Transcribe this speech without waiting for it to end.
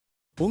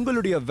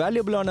உங்களுடைய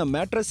வேல்யூபிளான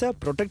மேட்ரஸை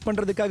ப்ரொடெக்ட்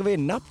பண்றதுக்காகவே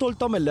நாப்தோல்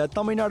தமிழ்ல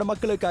தமிழ்நாடு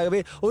மக்களுக்காகவே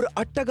ஒரு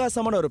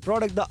அட்டகாசமான ஒரு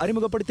ப்ராடக்ட் தான்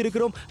அறிமுகப்படுத்தி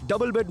இருக்கிறோம்.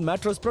 டபுள் பெட்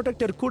மேட்ரஸ்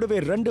ப்ரொடெக்டர் கூடவே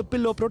 2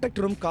 பில்லோ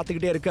ப்ரொடெக்டரும்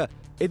காத்துக்கிட்டே இருக்கு.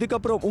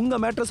 இதுக்கப்புறம் உங்க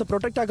மேட்ரஸை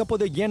ப்ரொடெக்ட் ஆக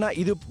போது. ஏன்னா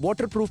இது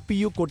வாட்டர் ப்ரூஃப்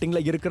PU கோட்டிங்ல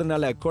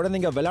இருக்கிறதுனால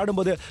குழந்தைங்க விளையாடும்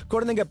போது,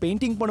 குழந்தைங்க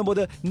பெயிண்டிங்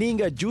பண்ணும்போது,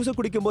 நீங்க ஜூஸ்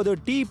குடிக்கும் போது,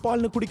 டீ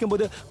பால்னு குடிக்கும்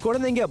போது,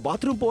 குழந்தைங்க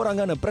பாத்ரூம்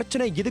போறாங்கன்னு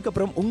பிரச்சனை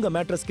இதுக்கப்புறம் உங்க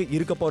மேட்ரஸ்க்கு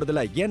இருக்க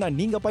போறதில்ல. ஏன்னா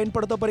நீங்க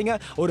பயன்படுத்த போறீங்க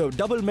ஒரு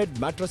double bed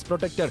mattress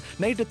protector.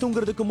 Night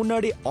தூங்குறதுக்கு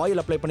முன்னாடி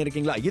ஆயில் அப்ளை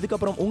பண்ணிருக்கீங்களா?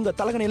 இதுக்கப்புறம் உங்க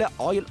தலைகணையில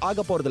ஆயில்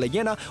ஆக போறதில்ல.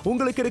 ஏன்னா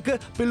உங்களுக்கு இருக்கு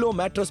பில்லோ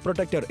மேட்ரஸ்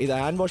ப்ரொடெக்டர். இதை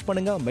ஹேண்ட் வாஷ்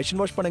பண்ணுங்க,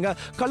 மெஷின் வாஷ் பண்ணுங்க,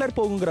 கலர்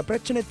போகுங்கிற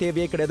பிரச்சனை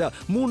தேவையே கிடையாது.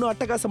 3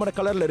 அட்டகாசமான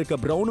கலர்ல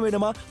இருக்கு. பிரவுன்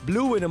வேணுமா,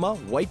 ப்ளூ வேணுமா,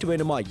 ஒயிட்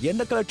வேணுமா,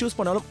 எந்த கலர் சூஸ்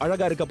பண்ணாலும்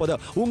அழகா இருக்க போது.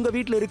 உங்க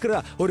வீட்ல இருக்கிற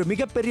ஒரு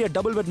மிகப்பெரிய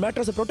டபுள் பெட்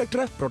மேட்ரஸ்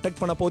ப்ரொடெக்டரை ப்ரொடெக்ட்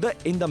பண்ண போது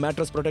இந்த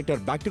மேட்ரஸ்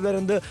ப்ரொடெக்டர். பாக்டீரியா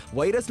இருந்து,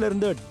 வைரஸ்ல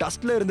இருந்து,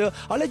 டஸ்ட்ல இருந்து,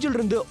 அலர்ஜில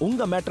இருந்து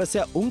உங்க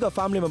மேட்ரஸை, உங்க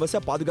ஃபேமிலி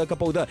மெம்பர்ஸை பாதுகாக்க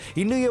போகுது.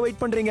 இன்னும்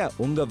வெயிட் பண்றீங்க?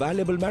 உங்க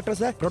வேல்யூபிள்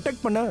மேட்ரஸை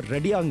ப்ரொடெக்ட் பண்ண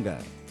ரெடியாங்க.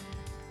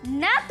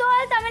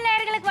 நாப்தோல் தமிழ்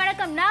நேயர்களுக்கு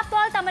வணக்கம்.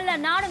 நாப்தோல் தமிழ்ல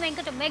நானும்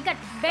வெங்கட்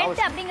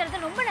பெட்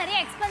அப்படிங்கிறது ரொம்ப நிறைய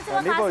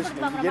எக்ஸ்பென்சிவா காசு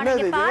கொடுப்பாங்க.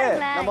 என்னது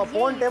நம்ம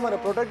போன் டைம் அந்த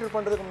ப்ரொடெக்ட்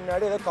பண்றதுக்கு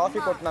முன்னாடி ஏதோ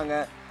காஃபி கொட்டினாங்க,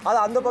 அது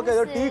அந்த பக்கம்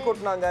ஏதோ டீ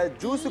கொட்டினாங்க,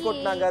 ஜூஸ்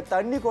கொட்டினாங்க,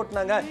 தண்ணி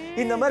கொட்டினாங்க.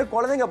 இந்த மாதிரி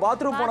குழந்தைங்க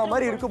பாத்ரூம் போன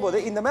மாதிரி இருக்கும்போது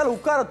இந்த மேல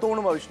உட்கார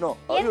தோணுமா விஷ்ணு?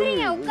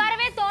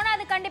 உட்காரவே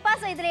தோணாது கண்டிப்பா.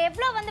 இதுல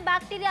எவ்வளவு வந்து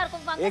பாக்டீரியா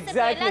இருக்கும், ஃபங்கஸ் இருக்கும்.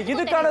 எக்ஸாக்ட்லி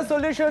இதுக்கான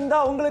சொல்யூஷன்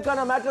தான்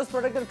உங்களுக்கான மேட்ரஸ்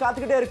ப்ரொடெக்டர்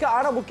காத்துக்கிட்டே இருக்கு.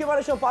 ஆனா முக்கியமான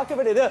விஷயம் பார்க்க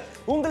வேண்டியது,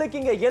 உங்களுக்கு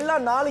இங்க எல்லா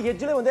 4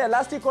 எட்ஜ்லயும் வந்து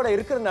எலாஸ்டிக்கோட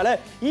இருக்கிறதுனால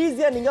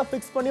ஈஸியா நீங்க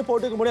ஃபிக்ஸ் பண்ணி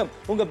போட்டுக்க முடியும்.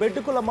 உங்க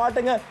பெட்டுக்குள்ள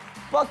மாட்டுங்க,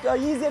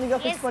 ஈஸியா நீங்க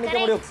ஃபிக்ஸ் பண்ணிக்க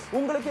முடியும்.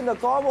 உங்களுக்கு இந்த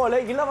காம்போல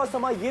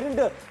இலவசமா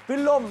 2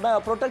 பில்லோ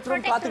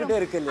ப்ரொடெக்டரும் காத்துக்கிட்டே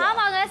இருக்கு இல்லையா?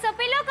 ஆமாங்க. சோ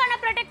பில்லோக்கான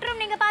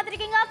ப்ரொடெக்டரும் நீங்க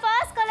பாத்துட்டீங்க.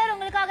 ஃபர்ஸ்ட் கலர்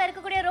உங்களுக்காக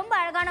இருக்கக்கூடிய ரொம்ப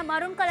அழகான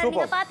மரூன் கலர்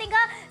நீங்க பாத்தீங்க.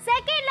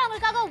 செகண்ட்ல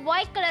உங்களுக்காக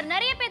ஒயிட் கலர்.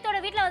 நிறைய பேத்தோட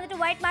வீட்ல வந்துட்டு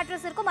ஒயிட்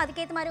மேட்ரஸ் இருக்கும்.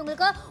 அதுக்கு ஏத்த மாதிரி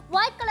உங்களுக்கு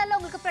ஒயிட் கலர்ல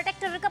உங்களுக்கு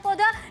ப்ரொடெக்டர் இருக்க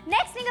போகுது.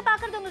 நெக்ஸ்ட் நீங்க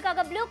பாக்குறது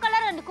உங்களுக்காக ப்ளூ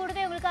கலர் அண்ட்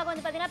கூடவே உங்களுக்காக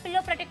வந்து பாத்தீங்கன்னா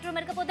பில்லோ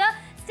ப்ரொடெக்டரும் இருக்க போகுது.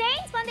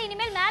 ஸ்டெயின்ஸ் வந்து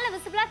இனிமேல் மேல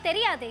விசிபிளா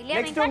தெரியாது இல்லையா?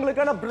 நெக்ஸ்ட்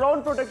உங்களுக்கான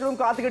பிரவுன்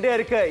ப்ரொடெக்டரும் காத்துக்கிட்டே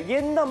இருக்கு.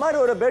 இந்த மாதிரி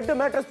ஒரு பெட்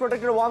மேட்ரஸ்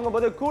ப்ரொடெக்டர் வாங்கும்போது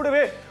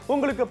கூடவே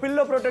உங்களுக்கு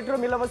பில்லோ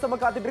ப்ரொடெக்டரும் இலவசமா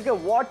காத்துட்டு இருக்கு.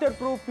 வாட்டர்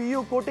ப்ரூஃப் PU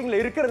கோட்டிங்ல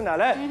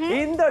இருக்கிறதுனால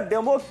இந்த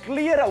டெமோ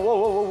கிளியரா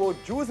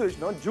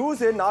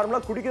ஜூஸ் நார்மலா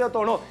குடிக்கதா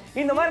தோணும்.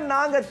 இந்த மாதிரி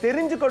நாங்க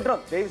தெரிஞ்சு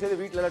கொட்டுறோம். தயவு செய்து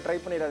வீட்ல ட்ரை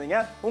பண்ணிடாதீங்க.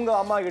 உங்க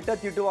அம்மா கிட்ட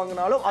திட்டு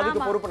வாங்கினாலும்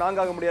அதுக்கு பொறுப்பு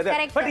நாங்க ஆக முடியாது.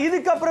 பட்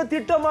இதுக்கு அப்புறம்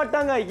திட்ட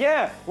மாட்டாங்க.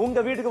 ஏன்?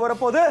 உங்க வீட்டுக்கு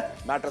வரப்போது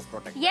mattress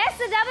protector.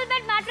 S, double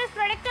bed mattress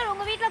protector.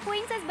 உங்க வீட்ல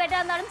குயின் சைஸ் பெட்டா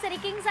இருந்தாலும் சரி,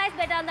 கிங் சைஸ்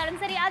பெட்டா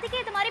இருந்தாலும் சரி, அதுக்கு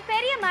ஏத்த மாதிரி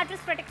பெரிய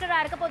மேட்ரஸ் ப்ரொடெக்டரா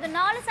இருக்க போது.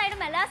 4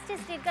 சைடும்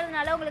எலாஸ்டிசிட்டி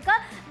இருக்கிறதுனால உங்களுக்கு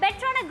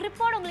பெட்டரான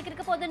கிரிப்போட உங்களுக்கு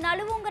இருக்க போது.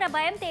 நழுவுங்கிற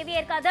பயம் தேவையே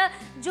இருக்காது.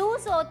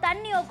 ஜூஸோ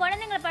தண்ணியோ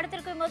குழந்தைங்களை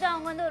படுத்திருக்கும் போது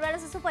அவங்க வந்து ஒரு வேளை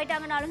சுசு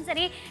போயிட்டாங்கனாலும்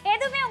சரி,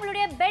 எதுவுமே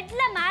உங்களுடைய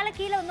பெட்ல மேல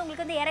கீழே வந்து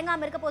உங்களுக்கு வந்து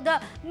இறங்காம இருக்க போது.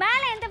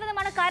 மேல எந்த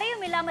விதமான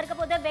கரையும் இல்லாம இருக்க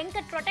போது.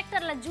 வெங்கட்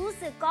ப்ரொடெக்டர்ல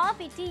ஜூஸ்,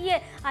 காஃபி, டீ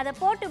அதை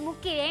போட்டு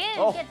முக்கி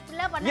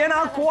ஏன்னா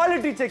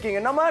குவாலிட்டி செக்கிங்.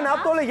 நம்ம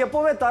நாப்தோல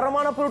எப்பவுமே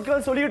தரமான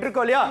பொருட்கள் சொல்லிட்டு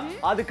இருக்கோம் இல்லையா?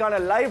 அதுக்கான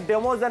லைவ்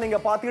டெமோஸ் தான் நீங்க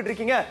பாத்துக்கிட்டு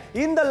இருக்கீங்க.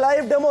 இந்த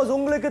லைவ் டெமோஸ்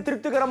உங்களுக்கு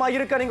திருப்திகரமா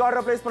இருக்க நீங்க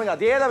ஆர்டர் பிளேஸ் பண்ணுங்க.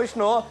 அதேதான்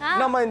விஷ்ணு,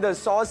 நம்ம இந்த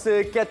சாஸ்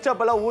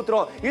கெச்சப் எல்லாம்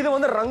ஊத்துறோம். இது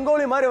வந்து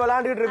ரங்கோலி மாதிரி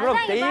விளையாண்டுட்டு இருக்கோம்.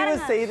 தயவு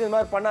செய்து இந்த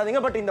மாதிரி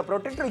பண்ணாதீங்க. பட் இந்த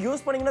ப்ரொடெக்டர்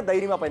யூஸ் பண்ணீங்கன்னா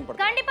தைரியமா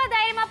பயன்படுத்தலாம். கண்டிப்பா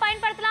தைரியமா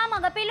பயன்படுத்தலாம்.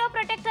 அங்க பில்லோ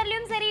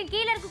ப்ரொடெக்டர்லயும் சரி,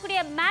 கீழ இருக்கக்கூடிய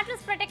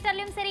மேட்ரஸ்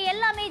ப்ரொடெக்டர்லயும் சரி,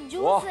 எல்லாமே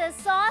ஜூஸ்,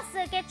 சாஸ்,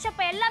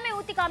 கெச்சப் எல்லாமே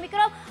ஊத்தி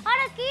காமிக்கிறோம்.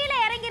 ஆனா கீழ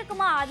இறங்கி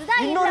இருக்குமா?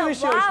 அதுதான் இன்னொரு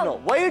விஷயம் விஷ்ணு,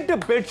 ஒயிட்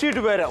பெட்ஷீட்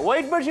வேற.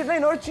 ஒயிட் பெட்ஷீட்ல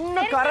இன்னொரு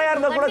சின்ன கரையா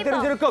இருந்தா கூட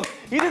தெரிஞ்சிருக்கும்.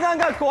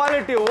 இதுதாங்க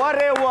குவாலிட்டி.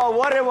 ஒரே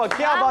வா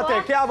क्या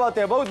बात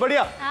है बहुत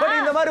बढ़िया. பட்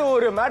இந்த மாதிரி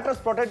ஒரு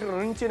மேட்ரஸ் ப்ரொடெக்டர்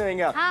இருந்துச்சுன்னு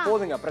வைங்க,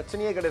 போதுங்க,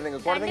 பிரச்சனையே கிடையாதுங்க.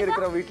 குழந்தைங்க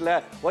இருக்கிற வீட்ல,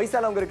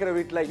 வயசானவங்க இருக்கிற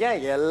வீட்ல, ஏன்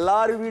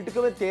எல்லார்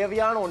வீட்டுக்குமே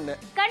தேவையான ஒண்ணு.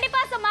 கண்டிப்பா.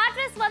 சோ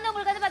மேட்ரஸ் வந்து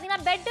உங்களுக்கு வந்து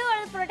பாத்தீங்கன்னா பெட்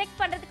ப்ரொடெக்ட்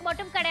பண்றதுக்கு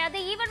மட்டும் கிடையாது.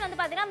 ஈவன் வந்து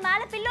பாத்தீங்கன்னா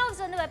மேல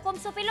பில்லோஸ் வந்து வைப்போம்.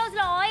 சோ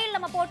பில்லோஸ்ல ஆயில்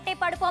நம்ம போட்டே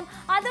படுப்போம்.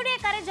 அதோட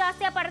கரை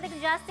ஜாஸ்தியா படுறதுக்கு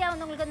ஜாஸ்தியா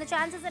வந்து உங்களுக்கு வந்து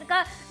சான்சஸ் இருக்கு.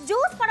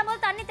 ஜூஸ்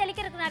பண்ணும்போது தண்ணி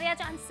தெளிக்கிறதுக்கு நிறைய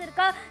சான்சஸ்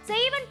இருக்கு. சோ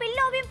ஈவன்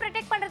பில்லோவையும்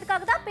ப்ரொடெக்ட்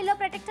பண்றதுக்காக தான் பில்லோ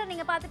ப்ரொடெக்டர்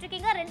நீங்க பாத்துட்டு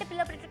இருக்கீங்க. 2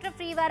 பில்லோ ப்ரொடெக்டர்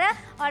ஃப்ரீ வர.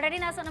 ஆல்ரெடி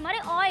நான் சொன்ன மாதிரி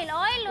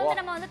ஆயில் வந்து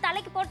நம்ம வந்து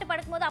தலைக்கு போட்டு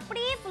படுக்கும்போது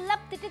அப்படியே ஃபுல்லா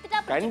திட்டா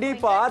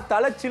கண்டிப்பா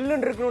தலை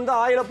சில்லுன்னு இருக்கணும்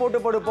தான் ஆயில போட்டு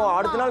படுப்போம்.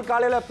 அடுத்த நாள்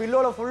காலையில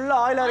பில்லோல ஃபுல்லா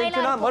ஆயில்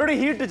ஆயிடுச்சுன்னா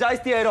மறுபடியும் ஹீட்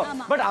ஜாஸ்தி ஆயிரும்.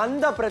 பட்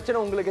அந்த பிரச்சனை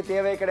உங்களுக்கு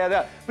தேவையே கிடையாது.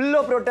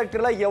 பில்லோ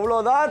ப்ரொடெக்டர்ல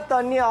எவ்வளவுதான்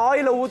தண்ணி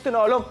ஆயில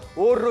ஊத்துனாலும்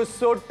ஒரு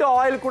சொட்டு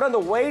ஆயில் கூட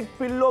அந்த ஒயிட்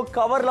பில்லோ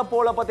கவர்ல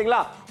போல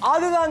பாத்தீங்களா?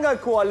 அதுதாங்க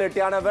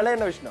குவாலிட்டியான விலை.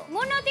 என்ன விஷயம்?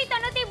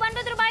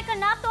 399 ரூபாய்க்கு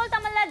நாப்தோல்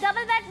தமிழ்ல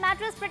டபுள் பெட்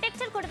மேட்ரஸ்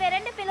ப்ரொடெக்டர் கூடவே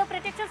 2 பில்லோ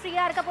ப்ரொடெக்டர்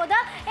ஃப்ரீயா இருக்க போது.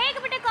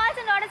 ஏகப்பட்ட கால்ஸ்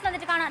அண்ட் ஆர்டர்ஸ்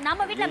வந்துட்டு காணோம்.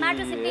 நம்ம வீட்ல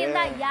மேட்ரஸ் இப்படி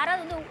இருந்தா யாராவது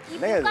வந்து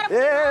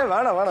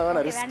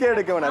வேணாம் ரிஸ்க்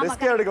எடுக்க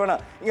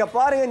வேணாம். இங்க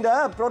பாருங்க, இந்த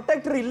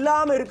ப்ரொடெக்டர்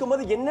இல்லாம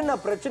இருக்கும்போது என்னென்ன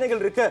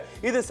பிரச்சனைகள் இருக்கு.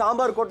 இது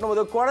சாம்பார் கொட்டும்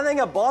போது,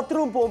 குழந்தைங்க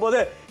பாத்ரூம் போகும்போது,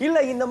 இல்ல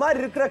இந்த மாதிரி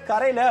இருக்கிற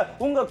கரையில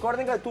உங்க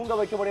குழந்தைங்களை தூங்க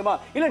வைக்க முடியுமா?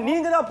 இல்ல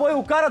நீங்க தான் போய்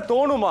உட்கார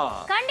தோணுமா?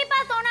 கண்டிப்பா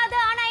தோணாது.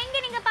 ஆனா இங்க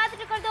நீங்க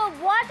பாத்துட்டு இருக்கிறது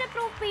வாட்டர்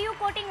ப்ரூஃப் PU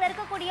கோட்டிங்ல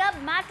இருக்கக்கூடிய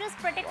மேட்ரஸ்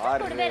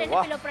ப்ரொடெக்டர் கூடவே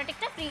 2 பில்லோ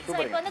ப்ரொடெக்டர் ஃப்ரீ. சோ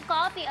இப்போ வந்து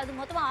காஃபி அது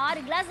மொத்தமா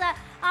 6 கிளாஸ்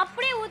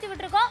அப்படியே ஊத்தி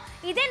விட்டுருக்கோம்.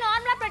 இதே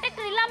நார்மலா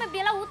ப்ரொடெக்டர் இல்லாம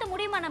இப்படி எல்லாம் ஊத்த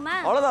முடியுமா நம்ம?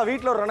 அவ்வளவுதான்,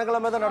 வீட்ல ஒரு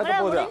ரணகலமே தான் நடக்க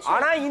போகுது.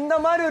 ஆனா இந்த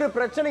மாதிரி ஒரு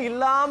பிரச்சனை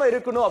இல்லாம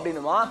இருக்கணும்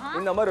அப்படினுமா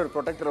இந்த மாதிரி ஒரு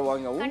ப்ரொடெக்டர்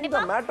வாங்குங்க.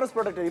 உங்க மேட்ரஸ்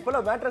ப்ரொடெக்டர்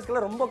இப்பல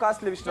மேட்ரஸ்ல ரொம்ப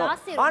காஸ்ட்லி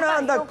விஷயம். ஆனா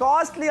அந்த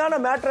காஸ்ட்லியான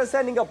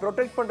மேட்ரஸை நீங்க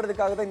ப்ரொடெக்ட்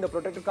பண்றதுக்காக தான் இந்த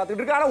ப்ரொடெக்டர்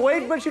காத்துட்டு இருக்கு. ஆனா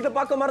ஒயிட் பெட்ஷீட்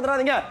பார்க்க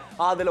மறந்துடாதீங்க,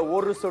 அதுல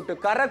ஒரு சொட்டு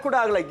கரை கூட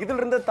ஆகல.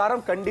 இதுல இருந்து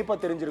தரம் கண்டிப்பா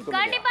தெரிஞ்சிருக்கும்.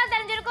 கண்டிப்பா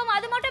தெரிஞ்சிருக்கும்.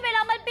 அது மட்டும்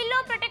இல்லாமல் பில்லோ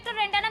ப்ரொடெக்டர்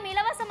ரெண்டனம்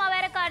இலவசமா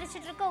வேற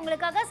காடிச்சிட்டு இருக்கு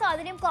உங்களுக்காக. சோ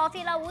அதுலயும் காஃபி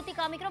எல்லாம் ஊத்தி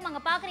காமிக்கிறோம்.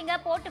 அங்க பாக்குறீங்க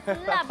போட்டு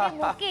ஃபுல்லா அப்படியே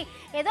முக்கி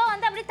ஏதோ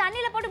வந்து அப்படியே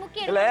தண்ணில போட்டு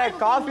முக்கி இல்ல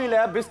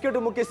காஃபில பிஸ்கட்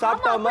முக்கி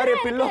சாப்பிட்ட மாதிரி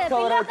பில்லோ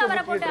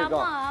கவர் போட்டு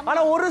இருக்கோம்.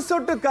 ஆனா ஒரு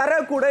சொட்டு கரை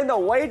கூட இந்த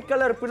ஒயிட்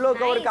கலர் பில்லோ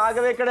கவருக்கு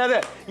ஆகவே கிடையாது.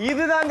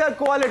 இதுதாங்க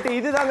குவாலிட்டி,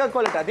 இதுதாங்க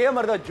குவாலிட்டி. அதே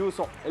மாதிரி தான்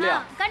ஜூஸும் இல்லையா?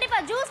 கண்டிப்பா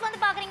ஜூஸ்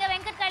வந்து பாக்குறீங்க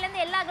வெங்கட் கையில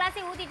இருந்து எல்லா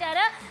கிளாஸையும்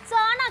ஊத்திட்டாரு. சோ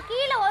ஆனா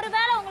கீழ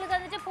ஒருவேளை உங்களுக்கு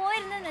வந்துட்டு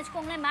போயிருந்ததுன்னு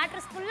வெச்சுக்கோங்களேன்,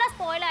 மேட்ரஸ் ஃபுல்லா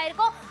ஸ்பாயில்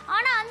ஆயிருக்கும்.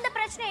 ஆனா அந்த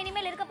பிரச்சனை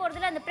இனிமேல் இருக்க போறது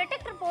இல்ல. அந்த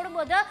ப்ரொடெக்டர்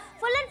போடும்போது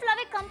ஃபுல் அண்ட்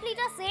ஃபுல்லாவே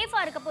கம்ப்ளீட்டா சேஃபா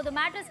இருக்க போகுது.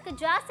 மேட்ரஸ்க்கு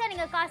ஜாஸ்தியா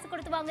நீங்க காசு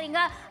கொடுத்து வாங்குறீங்க,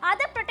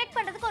 அதை ப்ரொடெக்ட்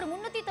பண்றதுக்கு ஒரு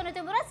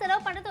 399 ரூபாய்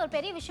செலவு பண்றது ஒரு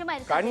பெரிய விஷயமா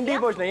இருக்கு.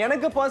 கண்டிப்பா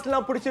எனக்கு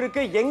பர்சனலா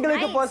பிடிச்சிருக்கு,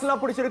 எங்களுக்கு பர்சனலா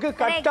பிடிச்சிருக்கு.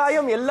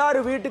 கட்டாயம்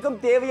எல்லாரும் வீட்டுக்கும்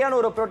தேவையான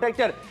ஒரு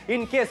ப்ரொடெக்டர்.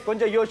 இன் கேஸ்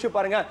கொஞ்சம் யோசிச்சு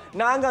பாருங்க,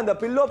 நாங்க அந்த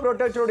பில்லோ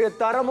ப்ரொடெக்டருடைய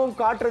தரமும்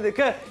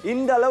காட்டுறதுக்கு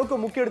இந்த அளவுக்கு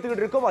முக்கிய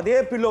எடுத்துக்கிட்டு இருக்கோம் அதே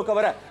பில்லோ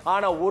கவரை.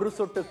 ஆனா ஒரு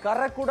சொட்டு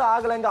கரை கூட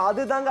ஆகலங்க.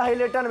 அதுதாங்க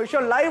ஹைலைட்டான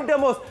விஷயம். லைவ்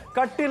டெமோஸ்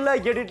கட்டில்ல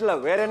எடிட்ல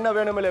வேற என்ன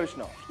வேணுமில்ல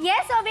விஷயம்.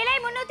 எஸ், சோ விலை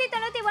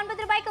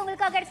 399 ரூபாய்க்கு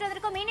உங்களுக்கு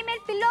கிடைச்சிருக்கும்.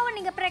 இனிமேல் பில்லோவை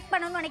நீங்க ப்ரொடெக்ட்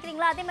பண்ணணும்னு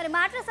நினைக்கிறீங்களா, அதே மாதிரி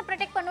மேட்ரஸை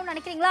ப்ரொடெக்ட் பண்ணணும்னு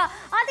நினைக்கிறீங்களா,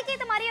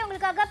 அதுக்கேற்ற மாதிரி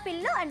உங்களுக்காக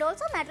pillow and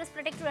also mattress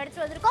protector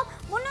எடுத்து வந்திருக்கோம்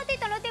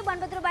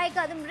 399 ரூபாய்க்கு.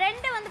 அதுவும்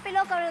ரெண்டு வந்து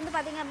பில்லோ கவர் வந்து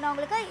பாத்தீங்க அப்படின்னா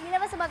உங்களுக்கு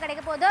இலவசமா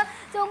கிடைக்க போகுது.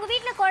 ஸோ உங்க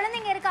வீட்டில்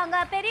குழந்தைங்க இருக்காங்க,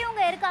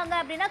 பெரியவங்க இருக்காங்க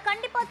அப்படின்னா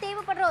கண்டிப்பா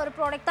தேவைப்படுற ஒரு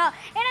ப்ராடக்ட் தான்.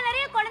 ஏன்னா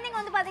நிறைய குழந்தைங்க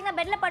வந்து பாத்தீங்கன்னா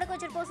பெட்ல படுக்க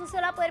வச்சிருப்போம்,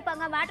 சுசுலா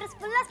போயிருப்பாங்க, மேட்ரஸ்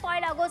ஃபுல்லா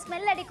ஸ்பாயில் ஆகும்,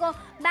 ஸ்மெல் அடிக்கும்,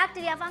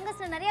 பாக்டீரியா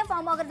ஃபங்கஸ்ல நிறைய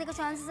ஃபார்ம் ஆகிறதுக்கு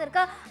சான்சஸ்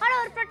இருக்கு. ஆனா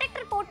ஒரு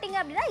ப்ரொடெக்டர் போட்டிங்க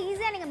அப்படின்னா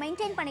ஈஸியா நீங்க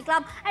மெயின்டைன்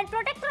பண்ணிக்கலாம். அண்ட்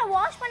ப்ரொடெக்டரை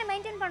வாஷ் பண்ணி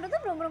மெயின்டைன் பண்றது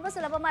ரொம்ப ரொம்ப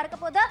சுலபமா இருக்க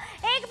போது.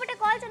 ஏகப்பட்ட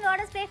கால்ஸ் அண்ட்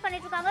ஆர்டர்ஸ் பிளேஸ்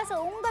பண்ணிட்டு இருக்காங்க. ஸோ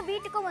உங்க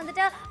வீட்டுக்கும்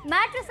வந்துட்டு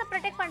மேட்ரஸை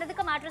ப்ரொடெக்ட்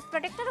பண்றதுக்கு மேட்ரஸ்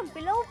ப்ரொடெக்டரும்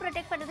பில்லோ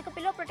ப்ரொடெக்ட் பண்றதுக்கு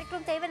பில்லோ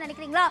ப்ரொடெக்டரும் தேவை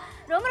நினைக்கிறீங்களா,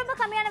 ரொம்ப ரொம்ப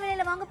கம்மியான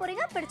விலையில வாங்க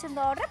போறீங்க,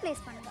 பிடிச்சிருந்த ஆர்டர்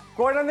பிளேஸ் பண்ணுங்க.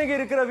 குழந்தைங்க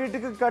இருக்கிற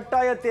வீட்டுக்கு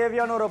கட்டாய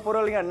தேவையான ஒரு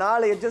பொருளுங்க.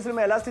 4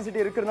 எட்ஜஸ்லயுமே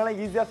எலாஸ்டிசிட்டி இருக்கிறதுனால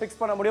ஈஸியா ஃபிக்ஸ்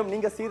பண்ண முடியும்.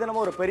 நீங்க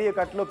சீதனமா ஒரு பெரிய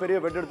கட்டிலோ பெரிய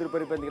பெட் எடுத்துட்டு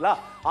போயிருப்பீங்களா,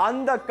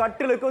 அந்த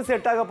கட்டிலுக்கும்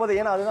செட் ஆக போகுது.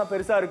 ஏன்னா அதுதான்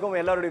பெருசா இருக்கும்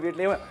எல்லாருடைய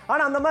வீட்லயும்.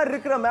 ஆனா அந்த மாதிரி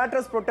இருக்கிற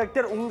மேட்ரஸ்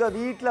ப்ரொடெக்டர் உங்க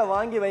வீட்ல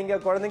வாங்கி வைங்க.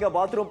 குழந்தைங்க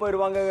பாத்ரூம்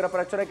போயிருவாங்கங்கிற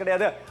பிரச்சனை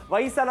கிடையாது.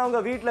 வயசானவங்க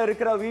வீட்ல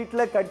இருக்கிற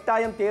வீட்ல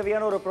கட்டாயம்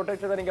தேவையான ஒரு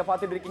ப்ரொடெக்டர் தான் நீங்க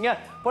பாத்துட்டு இருக்கீங்க.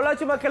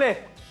 பொள்ளாச்சி மக்களே,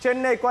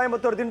 சென்னை,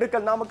 கோயம்புத்தூர்,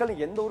 திண்டுக்கல்,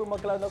 நாமக்கல் எந்த ஒரு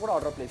மக்களா இருந்தா கூட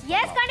ஆர்டர் பிளேஸ்.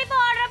 எஸ், கண்டிப்பா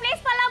ஆர்டர்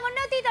பிளேஸ் பண்ணலாம்.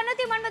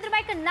 399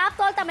 ரூபாய்க்கு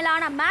நாப்தோல்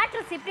தமிழான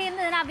மேட்ரஸ் இப்படி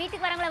இருந்ததுன்னா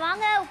வீட்டுக்கு வரவங்கள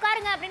வாங்க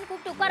உட்காருங்க அப்படின்னு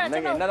கூப்பிட்டு உட்கார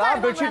வச்சா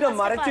என்னதான் பெட்ஷீட்டை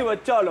மறைச்சு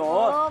வச்சாலும்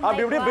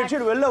அப்படி இப்படி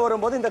பெட்ஷீட் வெளில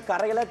வரும்போது இந்த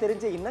கரையெல்லாம்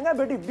தெரிஞ்சு என்னங்க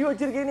பெட் இப்படி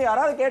வச்சிருக்கீங்கன்னு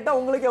யாராவது கேட்டா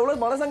உங்களுக்கு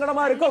எவ்வளவு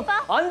மனசங்கடமா இருக்கும்.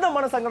 அந்த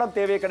மனசங்கடம்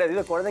தேவையே கிடையாது.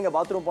 இது குழந்தைங்க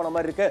பாத்ரூம் போன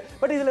மாதிரி இருக்கு,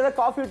 பட் இதுல ஏதாவது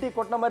காஃபி டீ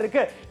கொட்டின மாதிரி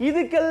இருக்கு.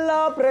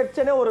 இதுக்கெல்லாம்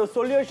பிரச்சனை ஒரு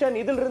சொல்யூஷன்,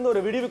 இதுல இருந்து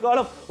ஒரு விடிவு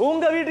காலம்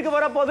உங்க வீட்டுக்கு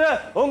வரப்போது.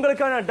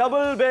 உங்களுக்கான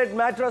டபுள் பெட்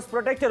மேட்ரஸ்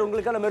ப்ரொடெக்டர்,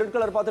 உங்களுக்கான மெரூன்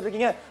கலர் பார்த்துட்டு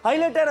இருக்கீங்க.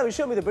 ஹைலைட்டான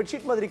விஷயம், இது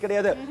பெட்ஷீட் மாதிரி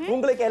கிடையாது.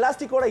 உங்களுக்கு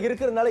எலாஸ்டிக்கோட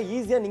இருக்கிறதுனால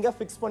ஈஸியா நீங்க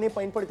ஃபிக்ஸ் பண்ணி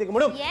பயன்படுத்திக்க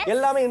முடியும்.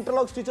 எல்லாமே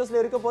இன்டர்லாக் ஸ்டிச்சஸ்ல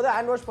இருக்க போது.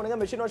 ஹேண்ட் வாஷ் பண்ணுங்க,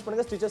 மெஷின் வாஷ்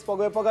பண்ணுங்க, ஸ்டிச்சஸ்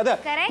போகவே போகாது.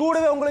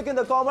 கூடவே உங்களுக்கு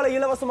இந்த காமல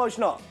இலவசமா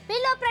விஷயம்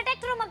பில்லோ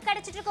ப்ரொடெக்டர் உங்களுக்கு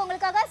கிடைச்சிட்டு இருக்கு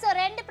உங்களுக்காக. சோ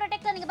ரெண்டு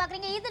ப்ரொடெக்டர் நீங்க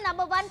பாக்குறீங்க. இது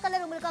நம்பர் 1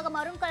 கலர் உங்களுக்காக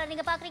மரூன் கலர்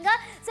நீங்க பாக்குறீங்க.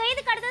 சோ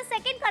இதுக்கு அடுத்து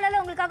செகண்ட்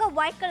கலர்ல உங்களுக்காக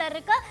ஒயிட் கலர்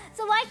இருக்கு.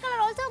 சோ ஒயிட்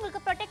கலர் ஆல்சோ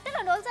உங்களுக்கு ப்ரொடெக்டர்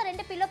அண்ட் ஆல்சோ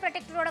ரெண்டு பில்லோ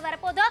ப்ரொடெக்டரோட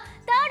வரப்போகுது.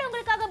 தேர்ட்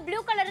உங்களுக்காக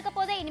ப்ளூ கலர் இருக்க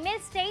போது.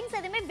 இனிமேல் ஸ்டெயின்ஸ்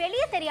எதுவுமே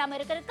வெளியே தெரியாம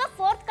இருக்கிறதுக்கு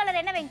ஃபோர்த் கலர்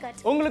என்ன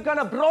வெங்கட்?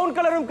 உங்களுக்கான பிரவுன்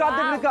கலரும்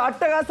காத்துட்டு இருக்கு.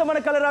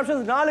 அட்டகாசமான கலர்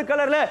ஆப்ஷன்ஸ் 4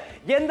 கலர்ல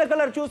எந்த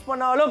கலர் சூஸ்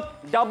பண்ணாலும்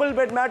டபுள்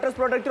பெட் மேட்ரஸ்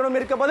ப்ரொடெக்டரும்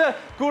இருக்க போது.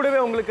 கூடவே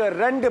உங்களுக்கு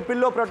 2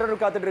 பில்லோ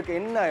ப்ரொடெக்டரும் காத்துட்டு இருக்கு.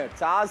 என்ன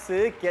சாஸ்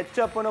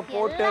கெச்சப்னு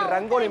போட்டு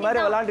ரங்கோலி மாதிரி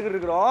விளையாண்டுட்டு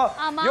இருக்கிறோம்.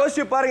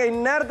 யோசிச்சு பாருங்க,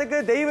 இந்நேரத்துக்கு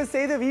தயவு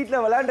செய்து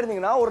வீட்ல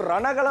விளையாண்டுருந்தீங்கன்னா ஒரு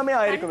ரணகலமே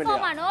ஆயிருக்கும்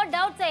இல்லையா? No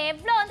doubts.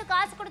 எவ்வளவு வந்து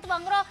காசு கொடுத்து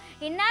வாங்குறோம்,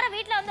 இந்நேரம்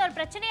வீட்ல வந்து ஒரு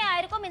பிரச்சனையே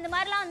ஆயிருக்கும். இந்த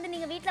மாதிரிலாம் வந்து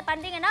நீங்க வீட்ல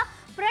பண்றீங்கன்னா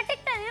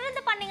ப்ரொடெக்டர்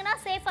இருந்து பண்ணீங்கன்னா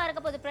சேஃபா இருக்க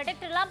போகுது.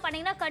 ப்ரொடெக்டர் எல்லாம்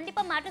பண்ணீங்கன்னா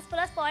கண்டிப்பா மேட்ரஸ்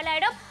ஃபுல்லா ஸ்பாயில்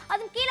ஆயிடும்.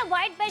 அதுவும் கீழ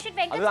ஒயிட் பெட்ஷீட்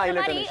வெங்கட்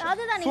மாதிரி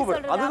அதுதான் நீங்க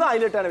சொல்றது. அதுதான்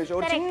ஹைலைட்டான விஷயம்.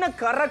 ஒரு சின்ன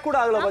கரை கூட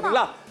ஆகல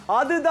பாத்தீங்களா,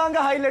 அதுதாங்க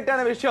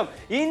ஹைலைட்டான விஷயம்.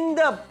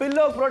 இந்த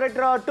பில்லோ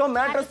ப்ரொடெக்டர் ஆகட்டும்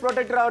மேட்ரஸ்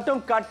ப்ரொடெக்டர்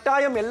ஆகட்டும்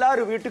கட்டாயம்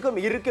எல்லாரும் வீட்டுக்கும்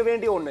இருக்க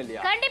வேண்டிய ஒண்ணு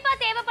இல்லையா? கண்டிப்பா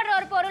தேவைப்படுற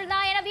ஒரு பொருள்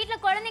தான். ஏன்னா வீட்ல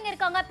குழந்தைங்க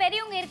இருக்காங்க,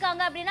 பெரியவங்க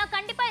இருக்காங்க அப்படின்னா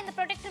கண்டிப்பா இந்த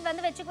ப்ரொடெக்டர்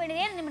வந்து வச்சுக்க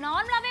வேண்டியது. நம்ம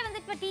நார்மலாவே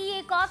வந்து இப்ப டீ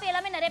காஃபி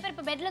எல்லாமே நிறைய பேர்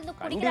இப்ப பெட்ல இருந்து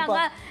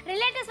குடிக்கிறாங்க.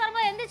 ரிலேட்டிவ்ஸ்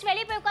வரும்போது எந்திரிச்சு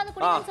வெளிய போய் உட்கார்ந்து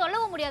குடிக்கணும்னு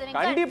சொல்லவும் முடியாது.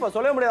 கண்டிப்பா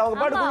சொல்ல முடியாது. அவங்க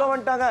பாட்டுக்குள்ள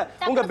வந்துட்டாங்க,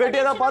 உங்க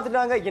பெட்டே தான்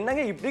பாத்துட்டாங்க,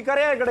 என்னங்க இப்படி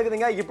கரையா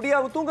கிடக்குதுங்க, இப்படியா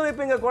தூங்க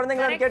வைப்பீங்க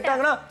குழந்தைங்கன்னு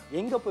கேட்டாங்கன்னா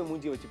எங்க போய்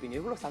மூஞ்சி வச்சுப்பீங்க?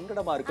 எவ்வளவு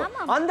சங்கடமா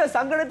இருக்கும். அந்த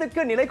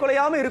சங்கடத்துக்கு நிலை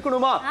குலையாம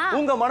இருக்கணுமா,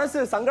 உங்க மனசு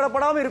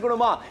சங்கடப்படாம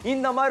இருக்கணுமா,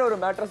 இந்த மாதிரி ஒரு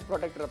மேட்ரஸ்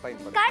ப்ரொடெக்டரை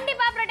பயன்படுத்துங்க.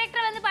 கண்டிப்பா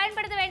ப்ரொடெக்டர் வந்து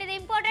பயன்படுத்த வேண்டியது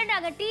இம்பார்ட்டன்ட்.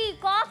 அங்க டீ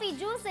காஃபி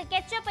ஜூஸ்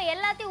கெச்சப்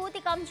எல்லாத்தையும்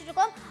ஊத்தி காமிச்சிட்டு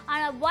இருக்கோம்.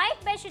 ஆனா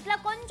ஒயிட் பெட்ஷீட்ல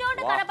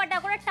கொஞ்சோண்டு கரப்பட்டா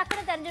கூட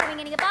டக்குனு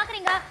தெரிஞ்சிருவீங்க. நீங்க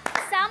பாக்குறீங்க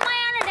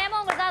செமையான டெமோ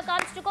உங்களுக்காக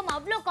காமிச்சிருக்கோம்.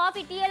 அவ்வளோ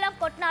காஃபி டீ எல்லாம்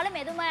கொட்டினாலும்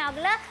எதுவுமே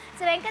ஆகல.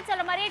 ஸோ வெங்கட்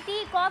சொல்ல மாதிரியே டீ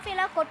காஃபி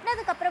எல்லாம்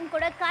கொட்டினதுக்கு அப்புறம்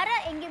கூட கரை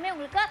எங்கேயுமே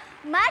உங்களுக்கு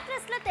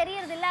மேட்ரஸ்ல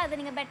தெரியறது இல்ல. அதை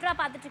நீங்க பெட்டரா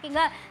பார்த்துட்டு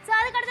இருக்கீங்க. ஸோ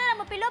அதுக்கடுத்து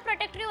நம்ம பில்லோ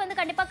ப்ரொடெக்டரையும் வந்து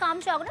கண்டிப்பா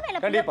காமிச்சாகணும்.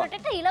 இல்ல பில்லோ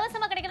ப்ரொடெக்டர்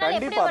இலவசமா கிடைக்கிறதால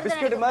எப்படி கண்டிப்பா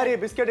பிஸ்கட் மாதிரி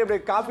பிஸ்கட் எப்படி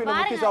காஃபில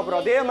முக்கி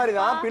சாப்பிடுறோம் அதே மாதிரி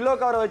தான் பில்லோ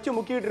கவரை வச்சு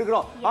முக்கிட்டு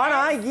இருக்கோம். ஆனா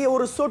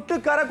ஒரு சொட்டு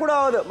கரை கூட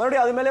ஆகுது.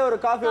 மறுபடியும் அது மேலே ஒரு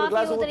காஃபி ஒரு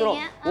கிளாஸ்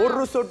ஊத்துறோம்.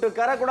 ஒரு சொட்டு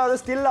கரை கூட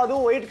ஆகுது. ஸ்டில்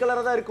அதுவும் ஒயிட்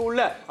கலரா தான் இருக்கு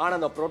உள்ள. ஆனா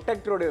அந்த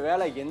ப்ரொடெக்டரோட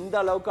வேலை எந்த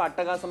அளவுக்கு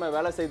அட்டகாசமா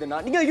வேலை செய்யுதுன்னா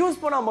நீங்க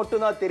யூஸ் பண்ணா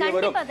மட்டும் தான் தெரிய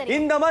வரும்.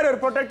 இந்த மாதிரி ஒரு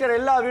ப்ரொடெக்டர்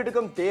எல்லா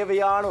வீட்டுக்கும்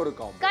தேவையான ஒரு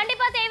காம்போ.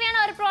 கண்டிப்பா தேவையான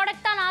ஒரு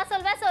ப்ராடக்ட் தான் நான்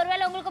சொல்வேன்.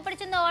 ஒருவேளை உங்களுக்கு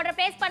பிடிச்சிருந்த ஆர்டர்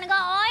பிளேஸ் பண்ணுங்க.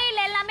 ஆயில்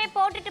எல்லாமே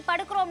போட்டுட்டு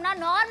படுக்கிறோம்னா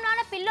நார்மலான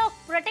பில்லோ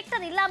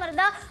ப்ரொடெக்டர் இல்லாம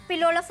இருந்தா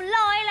பில்லோல ஃபுல்லா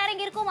ஆயில்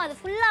இறங்கி இருக்கும். அது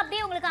ஃபுல்லா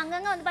அப்படியே உங்களுக்கு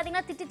அங்கங்க வந்து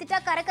பாத்தீங்கன்னா திட்டு திட்டா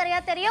கரையா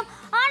தெரியும்.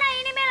 ஆனா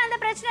இனிமேல் அந்த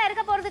பிரச்சனை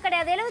இருக்க போறது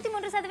கிடையாது.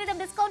 73%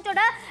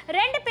 டிஸ்கவுண்டோட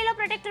 2 பில்லோ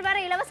ப்ரொடெக்டர் வேற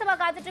இலவசமா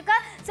காத்துட்டு இருக்கு.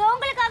 சோ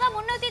உங்களுக்காக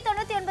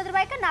 399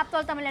 ரூபாய்க்கு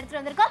நாப்தோல் தமிழ்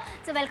எடுத்துட்டு வந்திருக்கோம்.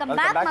 சோ வெல்கம்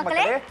பேக்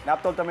மக்களே.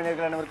 நாப்தோல் தமிழ்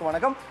நேயர்களுக்கு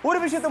வணக்கம். ஒரு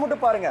விஷயத்தை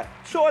மட்டும் பாருங்க.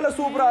 ஷோல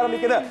சூப்பரா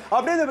ஆரம்பிக்குது.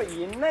 அப்படியே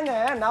என்னங்க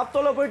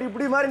நாப்தோல போயிட்டு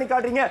இப்படி மாதிரி நீ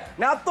காட்டுறீங்க.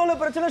 நாப்தோல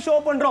பிரச்சனை ஷோ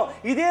பண்றோம்.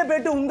 இதே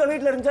பெட் உங்க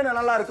வீட்ல இருந்தா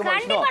நல்லா இருக்குமா?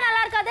 கண்டிப்பா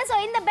நல்லா இருக்காது. சோ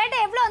இந்த பெட்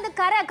எவ்வளவு வந்து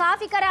கரை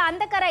காபி கரை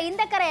அந்த கரை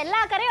இந்த கரை எல்லா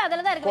கரையும்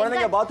அதுல தான் இருக்கு.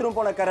 குழந்தைங்க பாத்ரூம்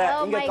போன கரை,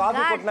 இங்க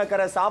காபி கொட்டின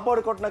கரை,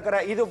 சாப்பாடு கொட்டின கரை,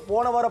 இது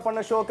போன வாரம்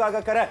பண்ண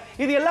ஷோக்காக கரை.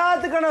 இது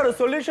எல்லாத்துக்கான ஒரு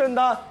சொல்யூஷன்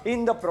தான்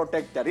இந்த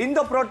ப்ரொடெக்டர்.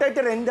 இந்த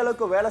ப்ரொடெக்டர் எந்த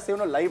அளவுக்கு வேலை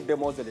செய்யணும் லைவ்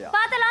டெமோஸ் இல்லையா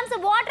பார்த்தலாம். சோ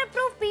வாட்டர்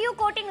ப்ரூஃப் PU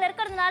கோட்டிங்ல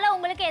இருக்கிறதுனால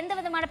உங்களுக்கு எந்த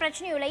விதமான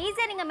பிரச்சனையும் இல்ல.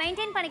 ஈஸியா நீங்க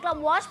மெயின்டைன்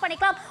பண்ணிக்கலாம், வாஷ்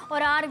பண்ணிக்கலாம்.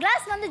 ஒரு 6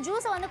 கிளாஸ் வந்து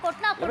ஜூஸ் வந்து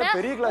கொட்டினா கூட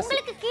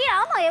உங்களுக்கு கீழ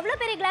ஆமா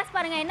எவ்வளவு பெரிய கிளாஸ்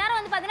பாருங்க. எல்லாரும்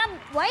வந்து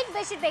பாத்தீங்கன்னா ஒயிட்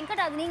பெட்ஷீட்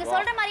வெங்கட் அது நீங்க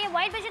சொல்ற மாதிரியே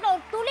ஒயிட் பெட்ஷீட்ல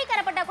ஒரு துளி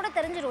கரப்பட்டா கூட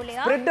தெரிஞ்சிரும்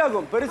இல்லையா? ஸ்ப்ரெட்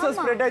ஆகும். பெருசா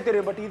ஸ்ப்ரெட் ஆகி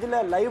தெரியும். பட்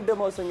இதுல லைவ்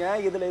டெமோஸ்ங்க.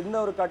 இதுல எந்த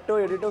ஒரு கட்டோ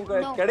எடிட்டும்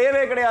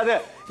கிடையவே கிடையாது.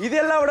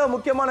 இதெல்லாம் விட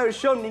முக்கியமான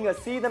விஷயம் நீங்க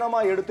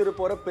சீதனமா எடுத்துட்டு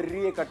போற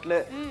பெரிய கட்ல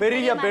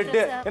பெரிய பெட்.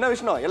 என்ன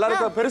விஷயம்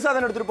எல்லாருக்கும் பெருசா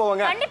தான் எடுத்துட்டு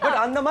போவாங்க.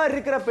 பட் அந்த மாதிரி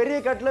இருக்கிற பெரிய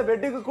கட்ல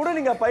பெட்டுக்கு கூட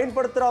நீங்க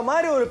பயன்படுத்துற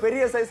மாதிரி ஒரு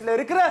பெரிய சைஸ்ல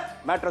இருக்கிற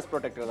மேட்ரஸ்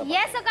ப்ரொடெக்டர் தான்.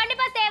 எஸ்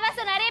கண்டிப்பா தேவை.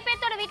 சோ நிறைய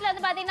பேரோட வீட்ல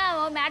வந்து பாத்தீங்கன்னா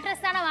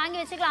மேட்ரஸ் தான வாங்கி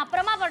வச்சுக்கலாம்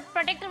அப்புறமா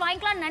ப்ரொடெக்டர்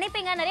வாங்கிக்கலாம்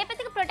நினைப்பீங்க. நிறைய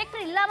பேருக்கு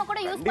ப்ரொடெக்டர் இல்லாம கூட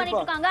யூஸ்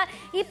பண்ணிட்டு இருக்காங்க.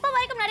 இப்போ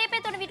வரைக்கும் நிறைய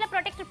பேரோட வீட்ல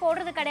ப்ரொடெக்டர்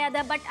போடுறது கிடையாது.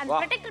 பட் அந்த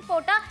ப்ரொடெக்டர்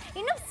போட்டா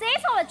இன்னும்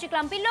சேஃபா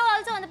வச்சுக்கலாம். பில்லோ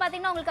ஆல்சோ வந்து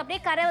பாத்தீங்கன்னா உங்களுக்கு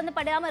அப்படியே கரை வந்து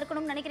படாம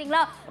இருக்கணும்னு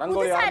நினைக்கிறீங்களா?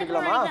 ரங்கோலி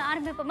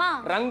ஆரம்பிப்போமா?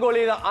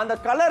 ரங்கோலி தான். அந்த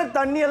கலர்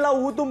தண்ணி எல்லாம்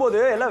ஊத்தும்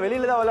போது எல்லாம்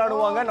வெளியில தான்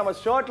விளையாடுவாங்க. நம்ம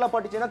ஷர்ட்ல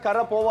பட்டுச்சுன்னா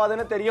கரை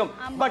போவாதுன்னு தெரியும்.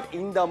 பட்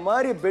இந்த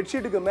மாதிரி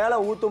பெட்ஷீட்டுக்கு மேல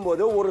ஊத்தும்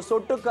போது ஒரு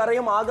சொட்டு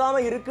கரையும்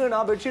ஆகாம இருக்குன்னா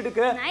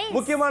பெட்ஷீட்டுக்கு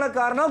முக்கியமான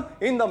காரணம்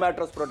இந்த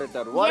மேட்ரஸ்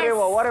ப்ரொடெக்டர்.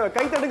 ஒரே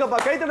கை தட்டுங்கப்பா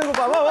கை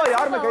தட்டுங்கப்பா.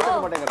 யாருமே கை தட்ட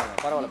மாட்டேங்கிறாங்க.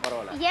 பரவாயில்ல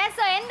பரவாயில்ல. எஸ்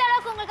சோ எந்த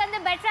அளவுக்கு உங்களுக்கு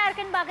வந்து பெட்டரா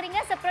இருக்குன்னு பாக்குறீங்க.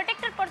 சோ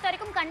ப்ரொடெக்டர் பொறுத்த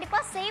வரைக்கும் கண்டிப்பா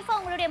சேஃபா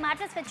உங்களுடைய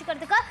மேட்ரஸ்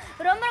வச்சுக்கிறதுக்கு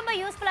ரொம்ப ரொம்ப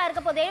யூஸ்ஃபுல்லா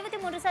இருக்க போகுது.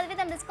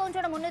 73%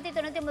 டிஸ்கவுண்டோட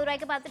 399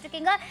 ரூபாய்க்கு பார்த்துட்டு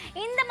இருக்கீங்க.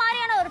 இந்த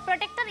மாதிரியான ஒரு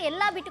ப்ரொடெக்டர்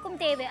எல்லா வீட்டுக்கும்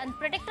தேவை. அந்த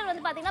ப்ரொடெக்டர்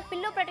வந்து பாத்தீங்கன்னா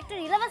பில்லோ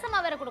ப்ரொடெக்டர் இலவசமா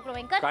வேற கொடுக்குறோம்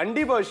வெங்கட்.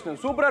 கண்டிப்பா விஷ்ணு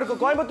சூப்பரா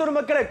இருக்கும். கோயம்புத்தூர்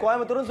மக்களே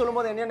கோயம்புத்தூர்னு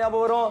சொல்லும்போது என்ன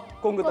ஞாபகம் வரும்?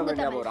 கொங்கு தமிழ்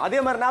ஞாபகம் வரும்.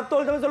 அதே மாதிரி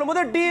நாப்தோல் தமிழ்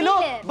சொல்லும்போது டீலோ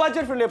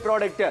பட்ஜெட் ஃப்ரெண்ட்லி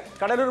ப்ராடக்ட்.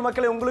 கடலூர்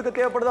மக்களே உங்களுக்கு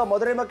தேவைப்படுதா?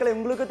 மதுரை மக்களே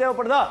உங்களுக்கு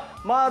தேவைப்படுதா?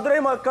 மதுரை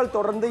மக்கள்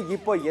தொடர்ந்து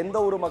இப்போ எந்த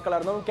ஒரு மக்களா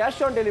இருந்தாலும்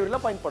கேஷ் ஆன் டெலிவரியில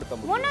பயன்படுத்த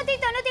முடியும்.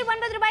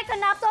 399 ரூபாய்க்கு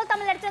நாப்தோல்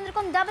தமிழ் எடுத்து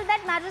வந்திருக்கும் டபுள்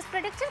பெட் மேட்ரஸ்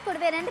ப்ரொடெக்டர்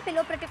கூடவே 2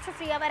 பில்லோ ப்ரொடெக்டர்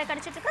ஃப்ரீயா வேற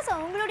கிடைச்சிட்டு இருக்கு. சோ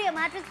உங்களுடைய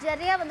மேட்ரஸ்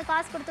ஜரியா வந்து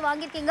காசு கொடுத்து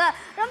வாங்கிருக்கீங்க.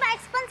 ரொம்ப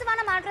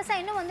எக்ஸ்பென்சிவான மேட்ரஸா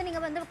இன்னும் வந்து நீங்க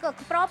வந்து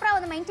ப்ராப்பரா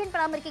வந்து மெயின்டைன்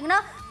பண்ணாம இருக்கீங்கன்னா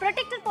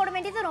ப்ரொடெக்டர் போட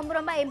வேண்டியது ரொம்ப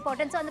ரொம்ப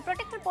இம்பார்ட்டன்ட். சோ அந்த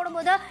ப்ரொடெக்டர்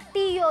போடும்போது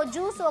டீயோ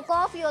ஜூஸோ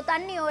காஃபியோ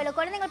தண்ணியோ இல்ல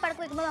குழந்தைகள்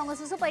படுக்க வைக்கும்போது அவங்க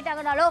சுசு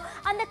போயிட்டாங்கனாலோ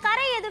அந்த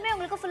கரை எதுவுமே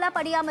உங்களுக்கு ஃபுல்லா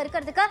படியாம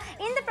இருக்கிறதுக்கு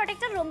இந்த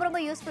ப்ரொடெக்டர் ரொம்ப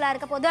ரொம்ப யூஸ்ஃபுல்லா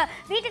இருக்க போகுது.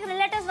 வீட்டுக்கு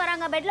ரிலேட்டிவ்ஸ்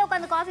வராங்க பெட்ல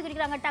உட்காந்து காஃபி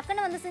குடிக்கிறாங்க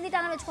டக்குன்னு வந்து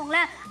சிந்திட்டாங்கன்னு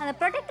வச்சுக்கோங்களேன். அந்த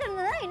ப்ரொடெக்டர்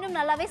இருந்ததுன்னா இன்னும்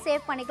நல்லாவே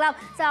சேவ் பண்ணிக்கலாம்.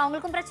 சோ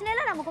அவங்களுக்கும் பிரச்சனை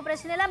இல்லை நமக்கும்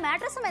பிரச்சனை இல்லை.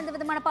 மேட்ரஸும் எந்த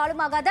விதமான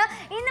பாலும் ஆகாது.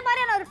 இந்த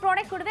மாதிரியான ஒரு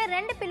ப்ராடக்ட் கூடவே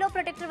 2 பில்லோ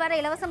ப்ரொடெக்டர் வேற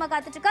இலவசமா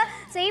காத்துட்டு இருக்கு.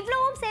 சோ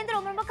இவ்வளவும் சேர்ந்து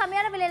ரொம்ப ரொம்ப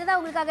கம்மியான விலையில தான்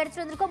உங்களுக்காக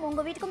எடுத்து வந்திருக்கோம்.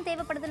 உங்க வீட்டுக்கும்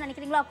தேவைப்படுதுன்னு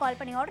நினைக்கிறீங்களா கால்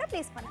பண்ணி ஆர்டர்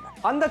பிளேஸ் பண்ணுங்க.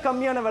 அந்த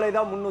கம்மியான விலை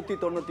தான்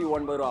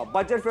 399 ரூபாய்.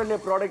 பட்ஜெட் ஃப்ரெண்ட்லி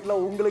ப்ராடக்ட்ல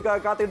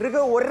உங்களுக்காக காத்துட்டு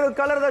இருக்கு. ஒரு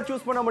கலர் தான்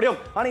சூஸ் பண்ண முடியும்.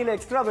 ஆனா இல்ல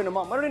எக்ஸ்ட்ரா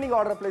வேணுமா மறுபடியும் நீங்க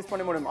ஆர்டர் பிளேஸ்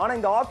பண்ண முடியும். ஆனா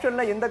இந்த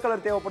ஆப்ஷன்ல எந்த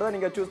கலர் தேவைப்படுதோ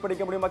நீங்க சூஸ்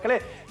பண்ணிக்க முடியும் மக்களே.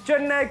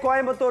 சென்னை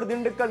கோயம்புத்தூர்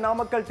திண்டுக்கல்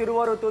நாமக்கல்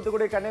திருவாரூர்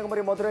தூத்துக்குடி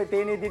கன்னியாகுமரி மதுரை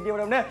தேனி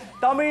திண்டிவனம்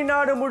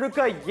தமிழ்நாடு முழுக்க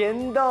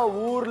எந்த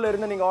ஊர்ல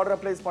இருந்து நீங்க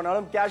ஆர்டர் பிளேஸ்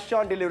பண்ணாலும் கேஷ்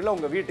ஆன் டெலிவரியில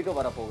உங்க வீட்டுக்கு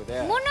வர போகுது.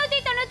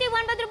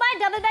 399 ரூபாய்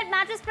டபுள் பெட்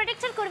மேட்ரஸ்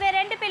ப்ரொடெக்டர் கூடவே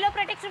 2 பில்லோ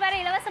ப்ரொடெக்டர் வேற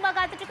இலவசமா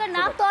காத்துட்டு இருக்கு.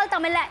 நாப்தோல்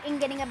தமிழ்ல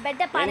இங்க நீங்க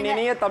பெட் பாருங்க.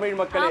 இனிய தமிழ்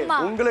மக்களே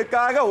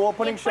உங்களுக்காக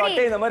ஓபனிங்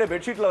ஷாட்டே இந்த மாதிரி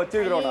பெட்ஷீட்ல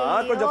வச்சிருக்கோம்னா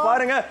கொஞ்சம்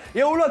பாருங்க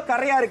எவ்வளவு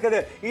கரையா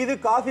இருக்குது. இது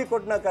காபி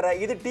கொட்டின கரை,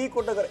 இது டீ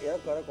கொட்டின கரை.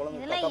 கரை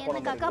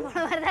குழம்பு கக்கா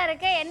போன மாதிரி தான்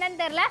இருக்கு என்னன்னு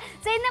தெரியல.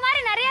 சோ இந்த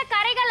மாதிரி நிறைய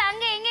கரைகள்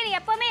அங்க எங்க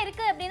எப்பவுமே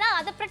இருக்கு அப்படினா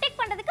அதை ப்ரொடெக்ட்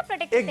பண்றதுக்கு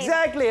ப்ரொடெக்டர்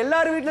எக்ஸாக்ட்லி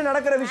எல்லார் வீட்ல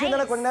நடக்கிற விஷயம்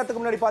தான கொஞ்ச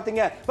நேரத்துக்கு முன்னாடி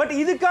பாத்தீங்க. பட்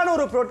இதுக்கான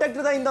ஒரு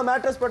ப்ரொடெக்டர் தான் இந்த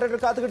மேட்ரஸ்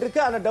ப்ரொடெக்டர் காத்துக்கிட்டு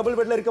இருக்கு. அந்த டபுள்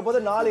பெட்ல இருக்க போது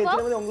 4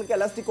 எத்தனை உங்களுக்கு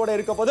எலாஸ்டிக்கோட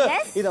இருக்க போது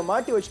இத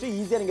மாட்டி வச்சிட்டு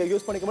ஈஸியா நீங்க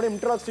யூஸ் பண்ணிக்க முடியும்.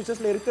 இன்டர்லாக்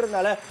ஸ்டிச்சஸ்ல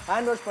இருக்குறதுனால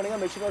ஹேண்ட் வாஷ் பண்ணுங்க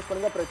மெஷின் வாஷ்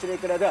பண்ணுங்க பிரச்சனை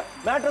கிடையாது.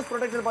 மேட்ரஸ்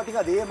ப்ரொடெக்டர்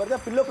பாத்தீங்க அதே மாதிரி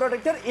தான் பில்லோ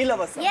ப்ரொடெக்டர்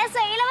இலவசம். எஸ்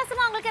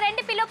இலவசமா உங்களுக்கு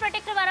 2 பில்லோ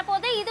ப்ரொடெக்டர் வர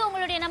போது. இது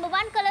உங்களுடைய நம்பர்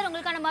 1 கலர்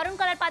உங்களுக்கான மரூன்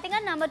கலர் பாத்தீங்க.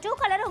 நம்பர் 2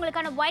 கலர்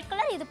உங்களுக்கான ஒயிட்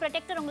கலர். இது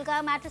ப்ரொடெக்டர்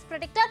உங்களுக்காக மேட்ரஸ்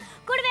ப்ரொடெக்டர்.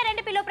 கூடவே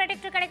 2 பில்லோ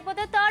ப்ரொடெக்டர் கிடைக்க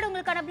போகுது. தேர்ட்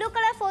உங்களுக்கான ப்ளூ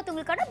கலர், ஃபோர்த்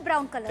உங்களுக்கான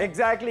பிரவுன் கலர்.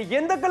 எக்ஸாக்ட்லி.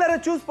 எந்த கலரை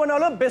சூஸ்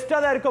பண்ணாலும் பெஸ்டா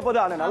தான் இருக்க போகுது.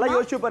 ஆனா நல்லா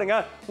யோசிச்சு பாருங்க.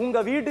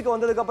 உங்க வீட்டுக்கு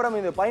வந்ததுக்கு அப்புறம்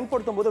இந்த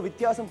பயன்படுத்தும் போது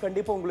வித்தியாசம்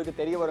கண்டிப்பா உங்களுக்கு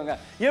தெரிய வருங்க.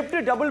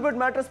 எப்படி டபுள்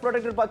பெட் மேட்ரஸ்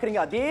ப்ரொடெக்டர்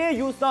பாக்குறீங்க அதே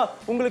யூஸ் தான்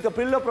உங்களுக்கு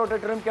பில்லோ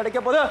ப்ரொடெக்டரும்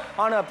கிடைக்க போகுது.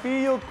 ஆனா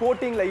PU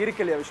கோட்டிங்ல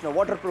இருக்கு இல்லையா விஷ்ணு,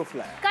 வாட்டர்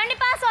ப்ரூஃப்ல.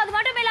 கண்டிப்பா. சோ அது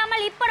மட்டும் இல்லாம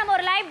இப்போ நம்ம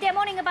ஒரு லைவ்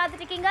டெமோ நீங்க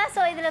பாத்துட்டு இருக்கீங்க.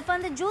 சோ இதுல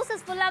வந்து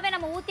ஜூஸஸ் ஃபுல்லாவே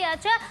நம்ம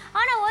ஊத்தியாச்சு.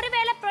 ஆனா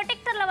ஒருவேளை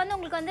ப்ரொடெக்டர்ல வந்து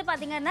உங்களுக்கு வந்து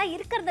பாத்தீங்கன்னா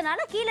இருக்குறதுனால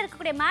கீழ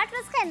இருக்கக்கூடிய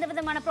மேட்ரஸ்க்கு எந்த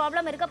விதமான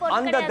ப்ராப்ளம் இருக்க போறது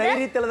கிடையாது. அந்த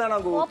தைரியத்துல தான்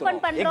நாங்க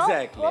ஓபன் பண்றோம்.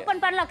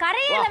 ஓபன் பண்ணலாம்.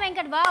 கரையில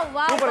வெங்கட் வாவ்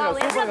வாவ் வாவ்.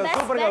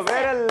 சூப்பர்ங்க.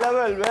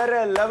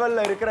 வேற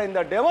லெவல்ல இருக்கிற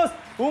இந்த டெமோஸ்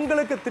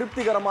உங்களுக்கு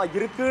திருப்திகரமா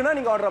இருக்குன்னா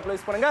நீங்க ஆர்டர்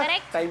ப்ளேஸ் பண்ணுங்க.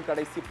 டைம்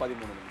கடைசி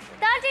 13 நிமிஷம்.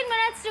 13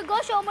 minutes to go.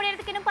 ஷோ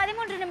முடியறதுக்கு இன்னும்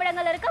 13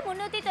 நிமிடங்கள் இருக்கு.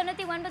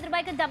 399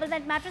 ரூபாய்க்கு டபுள்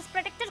பெட் மேட்ரஸ்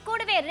ப்ரொடெக்டர்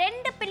கூடவே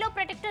 2 பில்லோ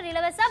ப்ரொடெக்டர்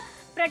இலவசம்.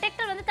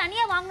 ப்ரொடெக்டர் வந்து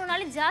தனியா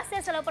வாங்கணும்னால ஜாஸ்தியா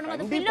செலவு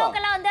பண்ணும்போது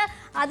பில்லோக்கெல்லாம் வந்து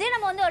அதே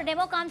நம்ம வந்து ஒரு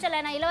டெமோ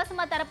காமிச்சல நான்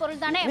இலவசமா தர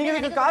பொருள் தானே. நீங்க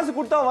இதுக்கு காசு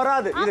கொடுத்தா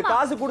வராது. இது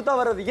காசு கொடுத்தா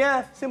வராது.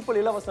 ஏன்? சிம்பிள்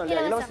இலவசம்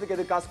இல்ல. இலவசத்துக்கு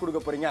எது காசு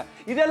கொடுக்க போறீங்க?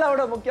 இதெல்லாம்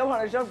விட முக்கியமான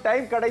விஷயம்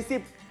டைம் கடைசி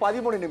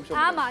 13 நிமிஷம்.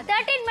 ஆமா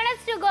 13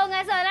 minutes to goங்க.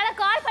 சோ அதனால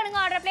கால் பண்ணுங்க,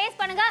 ஆர்டர் பிளேஸ்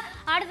பண்ணுங்க.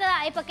 அடுத்ததா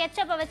இப்ப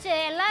கெட்சப்பை வச்சு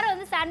எல்லாரும்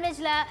வந்து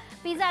சாண்ட்விச்ல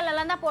பீஸால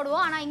எல்லாம் தான்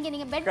போடுவோம். ஆனா இங்க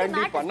நீங்க பெட்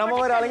கண்டிப்பா நம்ம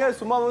மாதிரி ஆளுங்க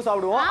சும்மாவும்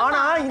சாப்பிடுவோம். ஆனா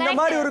இந்த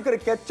மாதிரி இருக்கிற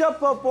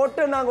கெட்சப்பை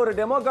போட்டு நாங்க ஒரு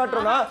டெமோ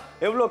காட்டுறோம்னா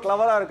எவ்வளவு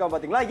கிளவரா இருக்கா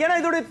பாத்தீங்களா? ஏன்னா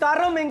இதோட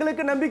தரம்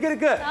எங்களுக்கு நம்பிக்கை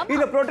இருக்கு.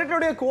 இந்த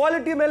ப்ரொடெக்டரோட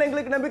குவாலிட்டி மேல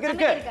எங்களுக்கு நம்பிக்கை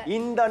இருக்கு.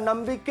 இந்த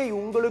நம்பிக்கை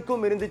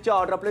உங்களுக்கும் இருந்துச்சு.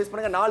 ஆர்டர் பிளேஸ்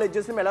பண்ணுங்க. 4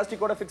 எட்ஜஸ்ல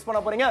எலாஸ்டிக்கோட ஃபிக்ஸ்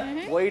பண்ண போறீங்க.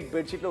 ஒயிட்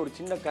பெட்ஷீட்ல ஒரு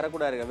சின்ன கரை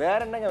கூட இருக்கு. வேற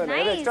என்னங்க வேணும்?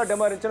 ஏதாவது எக்ஸ்ட்ரா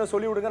டெமோ இருந்துச்சுன்னா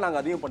சொல்லி விடுங்க,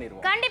 நாங்க அதையும்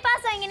பண்ணிடுவோம். கண்டிப்பா.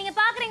 சோ இங்க நீங்க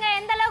பாக்குறீங்க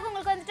எந்த அளவுக்கு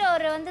உங்களுக்கு வந்துட்டு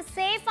ஒரு வந்து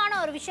சேஃபான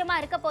ஒரு விஷயமா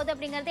இருக்க போகுது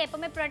அப்படிங்கிறது.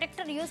 எப்பவுமே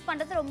ப்ரொடெக்டர் யூஸ்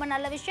பண்றது ரொம்ப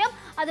நல்ல விஷயம்.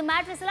 அது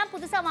மேட்ரஸ் எல்லாம்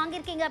புதுசா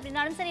வாங்கிருக்கீங்க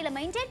அப்படினாலும் சரி, இல்ல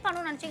மெயின்டைன்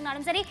பண்ணனும்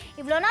நினைச்சீங்கனாலும் சரி,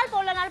 இவ்ளோ நாள்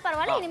போலனாலும்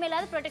பரவாயில்லை,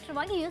 இனிமேலாவது ப்ரொடெக்டர்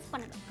வாங்கி யூஸ்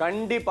பண்ணுங்க.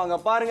 கண்டிப்பாங்க.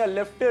 பாருங்க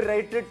லெஃப்ட்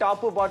ரைட்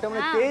டாப்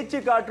பாட்டம்னு தேய்ச்சி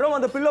காட்றோம்.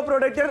 அந்த பில்லோ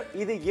ப்ரொடெக்டர்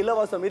இது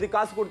இலவசம். இது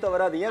காசு கொடுத்த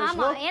வராது. ஏன்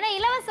விஷ்ணு? ஆமா, ஏனா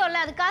இலவசம் இல்ல,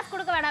 அது காசு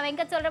கொடுக்க வேண்டாம்.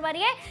 வெங்கட் சொல்ற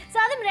மாதிரியே. சோ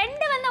அதும்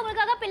ரெண்டு வந்து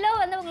உங்களுக்காக பில்லோ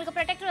வந்து உங்களுக்கு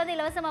ப்ரொடெக்டர் வந்து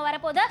இலவசமா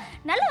வரப்போகுது.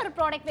 நல்ல ஒரு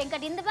ப்ராடக்ட்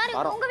வெங்கட். இந்த மாதிரி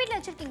உங்க வீட்ல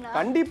வச்சிருக்கீங்களா?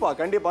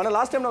 கண்டிப்பா. ஆனா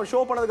லாஸ்ட் டைம் நான்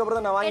ஷோ பண்ணதுக்கு அப்புறம்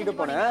தான் நான் வாங்கிட்டு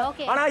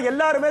போனேன். ஆனா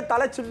எல்லாரும்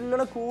தலை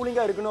சில்லுன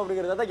கூலிங்கா இருக்கணும்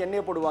அப்படிங்கறத தான்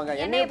எண்ணெய் போடுவாங்க.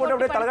 எண்ணெய் போட்டு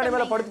அப்படியே தலகாணி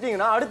மேல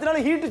படுத்துட்டீங்கன்னா அடுத்த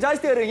நாள் ஹீட்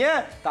ஜாஸ்தி ஆயிருங்க.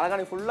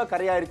 தலகாணி ஃபுல்லா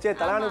கரையாயிருச்சு,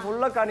 தலகாணி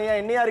ஃபுல்லா கனியா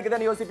எண்ணெயா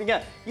இருக்குதான்னு யோசிப்பீங்க.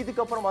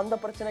 இதுக்கு அப்புறம் அந்த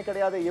பிரச்சனை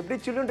கிடையாது. எப்படி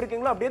சில்லுன்னு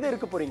இருக்கீங்களோ அப்படியே தான்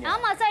இருக்க போறீங்க.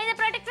 ஆமா. சோ இந்த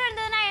ப்ரொடெக்டர்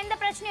இருந்ததுனா எந்த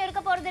பிரச்சனையும்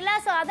இருக்க போறது இல்ல.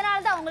 சோ அதனால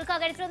தான்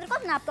உங்களுக்காக எடுத்து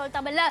வந்திருக்கோம் நாப்தோல்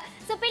தமிழ்ல.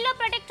 சோ பில்லோ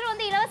ப்ரொடெக்டர்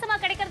வந்து இலவசமா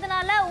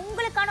கிடைக்கிறதுனால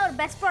உங்களுக்கான ஒரு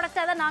பெஸ்ட்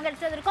ப்ராடக்ட்டா தான் நாங்க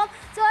எடுத்து வந்திருக்கோம்.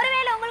 சோ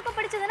ஒருவேளை உங்களுக்கு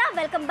பிடிச்சதுனா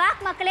வெல்கம்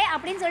பேக் மக்களே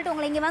அப்படினு சொல்லிட்டு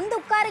உங்களை இங்க வந்து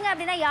உட்காருங்க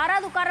அப்படினா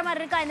யாராவது உட்கார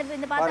மாதிரி இருக்கா?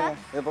 இந்த பார்த்தா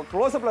இப்போ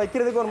க்ளோஸ் அப்ல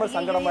வைக்கிறதுக்கு ஒரு மாதிரி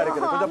சங்கடமா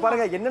இருக்குது. கொஞ்சம்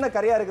பாருங்க என்னென்ன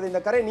கரையா இருக்குது.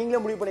 இந்த கரை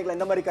நீங்களே முடிவு பண்ணிக்கலாம்.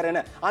 இந்த மாதிரி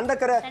கரைன்னு அந்த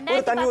கரை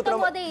ஒரு தண்ணி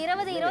ஊத்துறோம். 20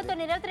 20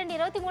 21 22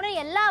 23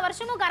 எல்லா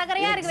வருஷமும்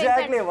கரையா இருக்கு.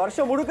 எக்ஸாக்ட்லி.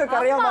 வருஷம் முழுக்க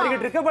கரையா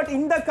மாறிக்கிட்டு இருக்கு. பட்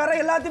இந்த கரை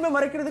எல்லாத்தையுமே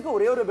மறைக்கிறதுக்கு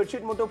ஒரே ஒரு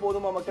பெட்ஷீட் மட்டும்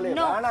போதுமா மக்களே?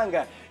 வேணாங்க.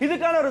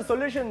 இதுக்கான ஒரு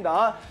சொல்யூஷன்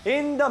தான்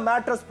இந்த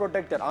மேட்ரஸ்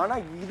ப்ரொடெக்டர். ஆனா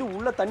இது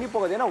உள்ள தண்ணி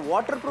போகாது. ஏன்னா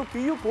வாட்டர் ப்ரூஃப்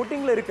PU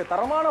கோட்டிங்ல இருக்கு.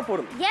 தரமான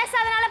பொருள். எஸ்.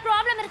 அதனால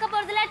ப்ராப்ளம் இருக்க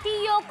போறது இல்ல.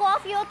 டீயோ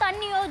காஃபியோ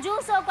தண்ணியோ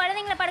ஜூஸோ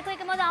குழந்தைகளை படுக்க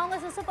வைக்கும்போது அவங்க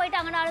சுசு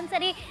போயிட்டாங்கனாலும்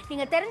சரி,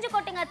 நீங்க தெரிஞ்சு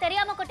கொட்டுங்க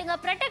தெரியாம கொட்டுங்க,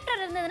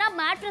 ப்ரொடெக்டர் இருந்ததுன்னா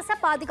மேட்ரஸை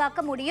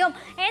பாதுகாக்க முடியும்.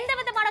 எந்த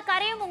விதமான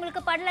கரையும்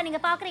உங்களுக்கு படல.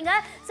 நீங்க பாக்குறீங்க.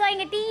 சோ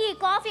இங்க டீ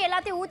காஃபி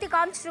எல்லாத்தையும் ஊத்தி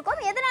காமிச்சிட்டு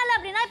இருக்கோம். எதனால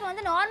அப்படின்னா இப்போ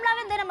வந்து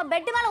நார்மலாவே வந்து நம்ம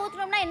பெட் மேல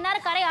ஊத்துறோம்னா என்ன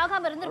கரை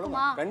ஆகாம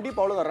இருந்திருக்குமா?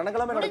 கண்டிப்பா அவ்வளவு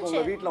ரணகலமே நடக்கும்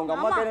உங்க வீட்ல. உங்க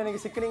அம்மா கையில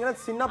நீங்க சிக்கினீங்கன்னா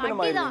சின்ன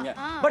பின்ன ஆயிடுவீங்க.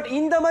 பட்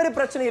இந்த மாதிரி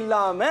பிரச்சனை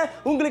இல்லாம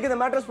உங்களுக்கு இந்த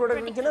மேட்ரஸ்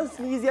ப்ரொடெக்டர் இருந்துச்சுன்னா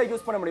ஈஸியா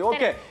யூஸ் பண்ண முடியும்.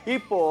 ஓகே.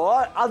 இப்போ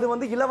அது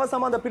வந்து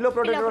இலவசமா அந்த பில்லோ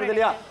ப்ரொடெக்டர் வருது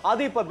இல்லையா?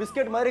 அது இப்ப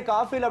பிஸ்கட் மாதிரி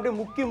காஃபில அப்படியே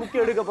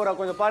முக்கி எடுக்க போறா.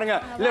 கொஞ்சம் பாருங்க.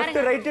 லெஃப்ட்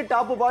ரைட்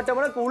டாப்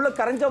பாட்டம்னா உள்ள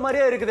கரஞ்ச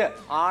மாதிரியே இருக்குது.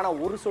 ஆனா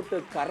ஒரு சொட்டு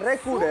கரை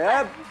கூட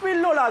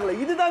பில்லோல ஆகல.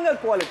 இதுதாங்க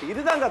குவாலிட்டி.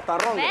 இதுதாங்க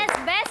தரம்.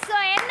 பெஸ்ட். சோ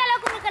என்ன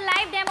அளவுக்கு உங்களுக்கு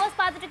லைவ் டெமோஸ்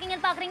பார்த்துட்டு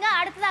இருக்கீங்கன்னு பாக்குறீங்க.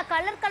 அடுத்ததா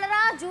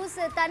கலரா ஜூஸ்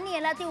தண்ணி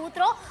எல்லாத்தையும்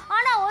ஊத்துறோம்.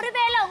 ஆனா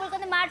ஒருவேளை உங்களுக்கு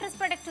வந்து மேட்ரஸ்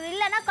ப்ரொடெக்டர்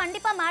இல்லனா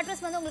கண்டிப்பா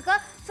மேட்ரஸ் வந்து உங்களுக்கு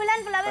ஃபுல்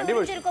அண்ட் ஃபுல்லாவே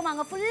முடிச்சிருக்கும்.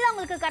 அங்க ஃபுல்லா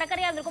உங்களுக்கு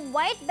கரையா இருக்கும்.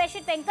 White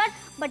bedsheet Venkat.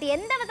 பட்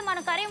எந்த விதமான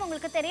கரையும்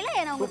உங்களுக்கு தெரியல.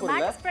 ஏன்னா உங்களுக்கு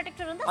மேட்ரஸ்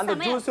ப்ரொடெக்டர் வந்து அந்த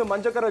ஜூஸ்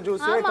மஞ்சக்கரை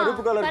ஜூஸ்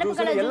கருப்பு கலர்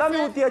ஜூஸ் எல்லாமே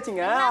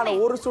ஊத்தியாச்சுங்க. ஆனா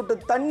ஒரு சொட்டு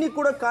தண்ணி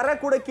கூட கரை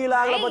கூட கீழ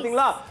ஆகல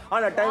பாத்தீங்களா?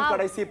 ஆனா டைம்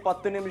கடைசி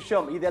 10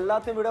 நிமிஷம். இது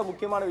எல்லாத்தையும் விட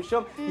முக்கியமான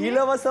விஷயம்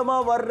இலவசமா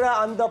வர்ற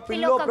அந்த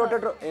பில்லோ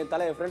ப்ரொடெக்டர். என்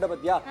தலைய ஃப்ரெண்ட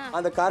பத்தியா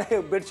அந்த கரை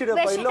பெட்ஷீட்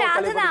பில்லோ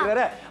தலை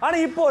போட்டுறாரு. ஆனா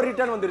இப்போ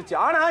ரிட்டர்ன் வந்துருச்சு.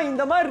 ஆனா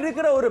இந்த மாதிரி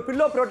இருக்கிற ஒரு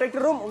பில்லோ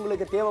ப்ரொடெக்டரும்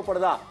உங்களுக்கு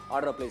தேவைப்படுதா?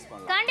 ஆர்டர் பிளேஸ்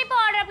பண்ணலாம். கண்டிப்பா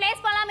ஆர்டர்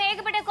பிளேஸ் பண்ணலாம்.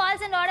 ஏகப்பட்ட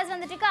கால்ஸ் அண்ட் ஆர்டர்ஸ்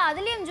வந்துட்டு இருக்கு.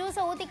 அதுலயும் ஜூஸ்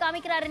ஊத்தி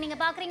காமிக்கிறாரு நீங்க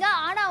பாக்குறீங்க.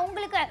 ஆனா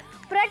உங்களுக்கு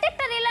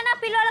ப்ரொடெக்டர் இல்லனா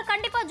பில்லோல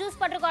கண்டிப்பா ஜூஸ்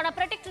பட்டிருக்கும். ஆனா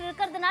ப்ரொடெக்டர்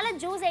இருக்கிறதுனால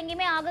ஜூஸ்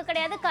எங்கயுமே ஆக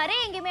கிடையாது. கரை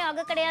எங்கயுமே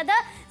ஆக கிடையாது.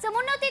 சோ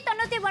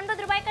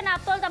 399 ரூபாய்க்கு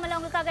நாப்தோல் தமிழ்ல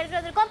உங்களுக்காக எடுத்து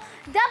வந்திருக்கோம்.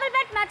 டபுள்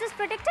பெட் மேட்ரஸ்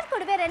ப்ரொடெக்டர்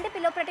கூடவே 2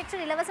 பில்லோ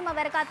ப்ரொடெக்டர் இலவசமா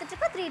வேற காத்துட்டு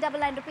இருக்கு.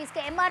 399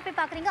 ரூபீஸ்க்கு MRP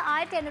பாக்குறீங்க.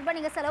 1500 ரூபாய்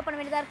நீங்க செலவு பண்ண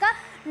வேண்டியதா இருக்கு.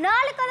 4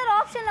 4 கலர்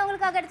ஆப்ஷன்ல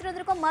உங்களுக்காக எடுத்துட்டு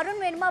வந்திருக்கோம். மரூன்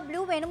வேணுமா,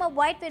 ப்ளூ வேணுமா,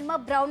 ஒயிட் வேணுமா,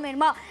 பிரவுன்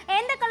வேணுமா,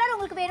 எந்த கலர்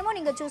உங்களுக்கு வேணுமோ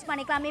நீங்க சூஸ்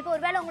பண்ணிக்கலாம். இப்போ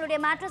ஒருவேளை உங்களுடைய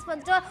மேட்ரஸ்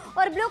வந்துட்டு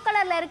ஒரு ப்ளூ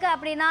கலர்ல இருக்கு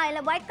அப்படின்னா இல்ல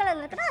ஒயிட்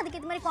கலர்ல இருக்குன்னா அதுக்கு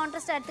இது மாதிரி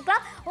கான்ட்ராஸ்ட்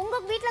எடுத்துக்கலாம். உங்க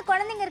வீட்ல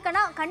குழந்தைங்க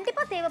இருக்கனா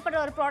கண்டிப்பா தேவைப்படுற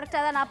ஒரு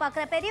ப்ராடக்ட்டா தான் நான்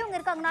பார்க்கறேன். பெரியவங்க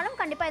இருக்காங்கனாலும்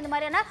கண்டிப்பா இந்த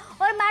மாதிரியான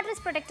ஒரு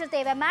மேட்ரஸ் ப்ரொடெக்டர்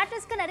தேவை.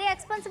 மேட்ரஸ்க்கு நிறைய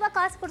எக்ஸ்பென்சிவா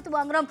காசு கொடுத்து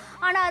வாங்குறோம்.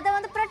 ஆனா அதை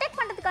வந்து ப்ரொடெக்ட்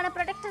பண்றதுக்கான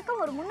ப்ரொடெக்டருக்கு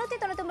ஒரு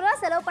 399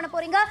 ரூபாய் செலவு பண்ண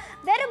போறீங்க.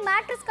 வெறும்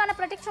மேட்ரஸ்க்கான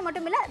ப்ரொடெக்டர்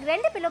மட்டும் இல்ல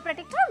 2 பில்லோ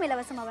ப்ரொடெக்டரும்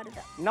இலவசமா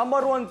வருது.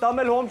 Number 1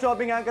 Tamil home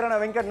shopping ஆங்கரான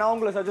Venkat நான்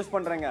உங்களுக்கு சஜஸ்ட்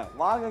பண்றேங்க.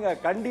 வாங்குங்க,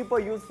 கண்டிப்பா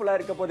யூஸ்ஃபுல்லா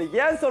இருக்க போகுது.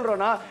 ஏன்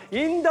சொல்றேன்னா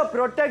இந்த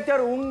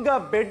ப்ரொடெக்டர் உங்க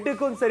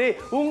பெட்டுக்கும் சரி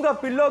உங்க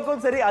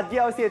பில்லோக்கும் சரி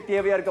அத்தியாவசிய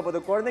தேவையா இருக்க போகுது.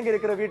 குழந்தைங்க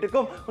இருக்கிற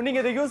வீட்டுக்கும்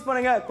நீங்க இதை யூஸ்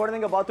பண்ணுங்க.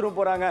 குழந்தைங்க பாத்ரூம்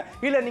போறாங்க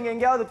இல்ல நீங்க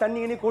எங்கயாவது தண்ணி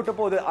இனி கூட்ட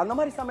போகுது அந்த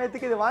மாதிரி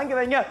சமயத்துக்கு இது வாங்கி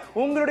வைங்க.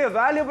 உங்களுடைய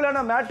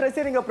வேல்யூபிளான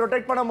மேட்ரஸை நீங்க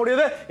ப்ரொடெக்ட் பண்ண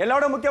முடியுது.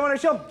 எல்லாரோட முக்கியமான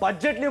விஷயம்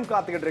பட்ஜெட்லயும்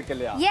காத்துக்கிட்டு இருக்கு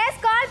இல்லையா?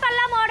 எஸ், கால்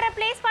பண்ணலாம், ஆர்டர்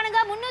பிளேஸ் பண்ணுங்க.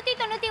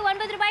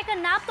 399 ரூபாய்க்கு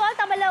நாப்தோல்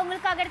தமிழ்ல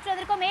உங்களுக்காக எடுத்து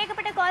வந்திருக்கோம்.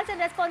 ஏகப்பட்ட கால்ஸ்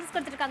அண்ட் ரெஸ்பான்சஸ்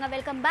கொடுத்திருக்காங்க.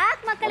 வெல்கம்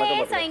பேக் மக்களே.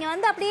 சோ இங்க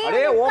வந்து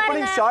அப்படியே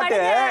ஓபனிங் ஷாட்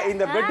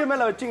இந்த பெட்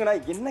மேல வச்சீங்கனா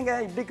என்னங்க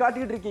இப்படி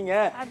காட்டிட்டு இருக்கீங்க?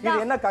 இது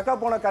என்ன கக்கா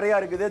போன கரையா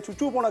இருக்குது,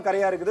 சுச்சு போன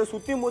கரையா இருக்குது,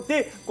 சுத்தி முத்தி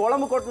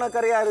குளம்பு கொட்டின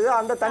கரையா இருக்குது,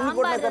 அந்த தண்ணி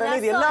கொட்டின கரையா,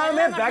 இது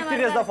எல்லாமே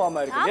பாக்டீரியாஸ் தான் ஃபார்ம்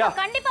ஆயிருக்கு இல்லையா?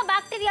 கண்டிப்பா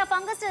பாக்டீரியா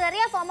ஃபங்கஸ்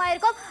நிறைய ஃபார்ம்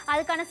ஆயிருக்கும்.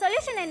 அதுக்கான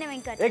சொல்யூஷன் என்ன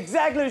வெங்கட்?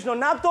 எக்ஸாக்ட்லி விஷ்ணு.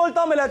 நாப்தோல்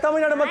தமிழ்ல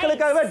தமிழ்நாடு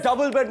மக்களுக்காகவே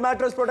டபுள் பெட்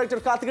மேட்ரஸ்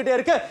ப்ரொடெக்டர் காத்துக்கிட்டே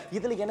இருக்கு.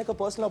 இதுல எனக்கு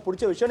பர்சனலா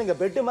பிடிச்ச விஷயம் நீங்க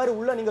பெட் மாதிரி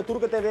உள்ள நீங்க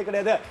தூக்க தேவையே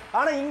கிடையாது.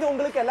 ஆனா இங்க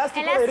உங்களுக்கு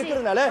எலாஸ்டிக்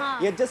இருக்கிறதுனால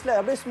எட்ஜஸ்ட்ல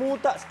அப்படியே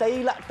ஸ்மூத்தா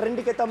ஸ்டைலா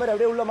ட்ரெண்டுக்கு ஏத்த மாதிரி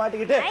அப்படியே உள்ள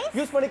மாட்டிக்கிட்டு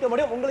யூஸ் பண்ணிக்க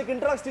முடியும். உங்களுக்கு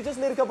இன்டராக்ட்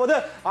ஸ்டிச்சஸ்ல இருக்க போது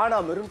ஆனா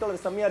மெரூன்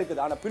கலர் செம்மையா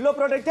இருக்குது. ஆனா பில்லோ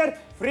ப்ரொடெக்டர்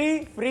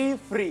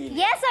ஃப்ரீ.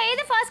 எஸ்,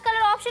 இது ஃபர்ஸ்ட்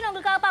கலர் ஆப்ஷன்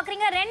உங்களுக்காக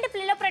பாக்குறீங்க. 2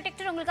 பில்லோ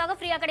ப்ரொடெக்டர் உங்களுக்காக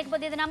ஃப்ரீயா கிடைக்க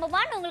போகுது. இது நம்பர்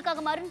 1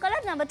 உங்களுக்காக மரூன்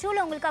கலர், நம்பர்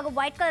 2ல உங்களுக்காக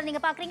ஒயிட் கலர்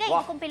நீங்க பாக்குறீங்க.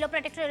 இதுக்கும் பில்லோ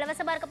ப்ரொடெக்டர்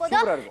இலவசமா இருக்க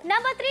போகுது.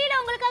 நம்பர் 3ல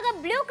உங்களுக்காக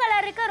ப்ளூ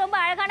கலர் இருக்கு, ரொம்ப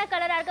அழகான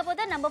கலரா இருக்க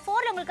போகுது. நம்பர்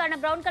 4ல உங்களுக்கான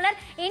பிரவுன் கலர்.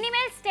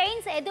 இனிமேல்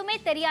ஸ்டெயின்ஸ் எதுவுமே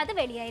தெரியாது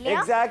வெளியே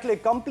இல்லையா? எக்ஸாக்ட்லி.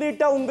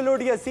 கம்ப்ளீட்டா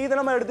உங்களுடைய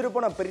சீதனமா எடுத்துட்டு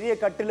போன பெரிய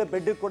கட்டில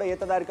பெட் கூட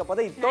ஏத்ததா இருக்க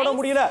போது இதோட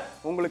முடியல.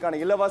 உங்களுக்கான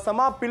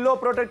இலவசமா பில்லோ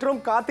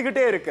ப்ரொடெக்டரும்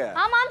காத்துக்கிட்டே இருக்கு.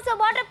 ஆமாம், சோ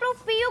வாட்டர்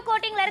ப்ரூஃப் PU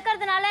கோட்டிங்ல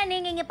இருக்கிறதுனால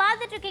நீங்க இங்க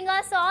பார்த்துட்டு இருக்கீங்க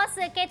சாஸ்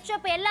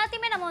கெட்சப்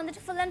எல்லாத்தையுமே நம்ம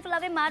வந்துட்டு ஃபுல் அண்ட்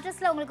ஃபுல்லாவே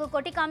மேட்ரஸ்ல உங்களுக்கு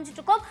கொட்டி காமிச்சிட்டு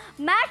இருக்கோம்.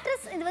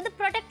 மேட்ரஸ் இது வந்து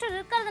ப்ரொடெக்டர்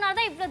இருக்கிறதுனால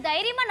தான் இவ்வளவு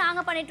தைரியமா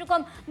நாங்க பண்ணிட்டு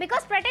இருக்கோம்.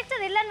 பிகாஸ்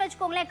ப்ரொடெக்டர் இல்லன்னு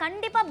வெச்சுக்கோங்களேன்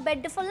கண்டிப்பா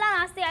பெட் ஃபுல்லா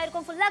நாஸ்தி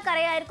ஆயிருக்கும், ஃபுல்லா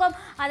கரையா இருக்கும்.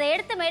 அதை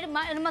எடுத்து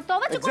நம்ம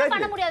துவைச்சு கூட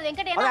பண்ண முடியாது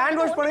வெங்கட். ஏன்னா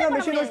ஹேண்ட் வாஷ் பண்ணுங்க,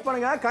 மெஷின் வாஷ்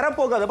பண்ணுங்க, கரை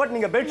போகாது. பட்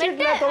நீங்க பெட்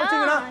ஷீட்ல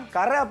துவைச்சீங்கனா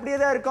கரை அப்படியே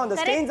தான் இருக்கும், அந்த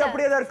ஸ்டெயின்ஸ்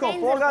அப்படியே தான் இருக்கும்,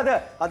 போகாது.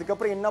 அதுக்கு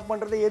அப்புறம் என்ன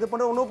பண்றது ஏது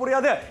பண்றது ஒண்ணும்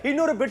புரியாது.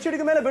 இன்னொரு பெட்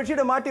ஷீட்டுக்கு மேல பெட்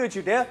ஷீட்டை மாட்டி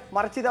வச்சிட்டு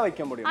மறைச்சி தான்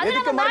வைக்க முடியும்.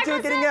 எதுக்கு மறைச்சி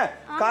வைக்கிறீங்க?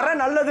 கரை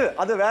நல்லது,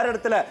 அது வேற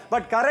இடத்துல.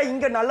 பட் கரை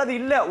இங்க நல்லது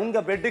இல்ல உங்க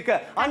பெட்டுக்கு.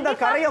 அந்த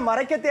கரையை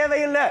மறைக்க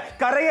தேவையில்லை,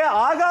 கரையை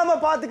ஆகாம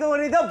பாத்துக்க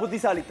வேண்டியது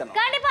புத்திசாலித்தனம்.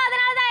 கண்டிப்பா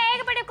அதனால தான்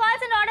ஏகப்பட்ட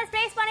கால்ஸ் அண்ட் ஆர்டர்ஸ்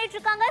பிளேஸ் பண்ணிட்டு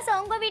இருக்காங்க. சோ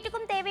உங்க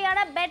வீட்டுக்கும் தேவையான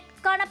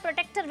பெட்கான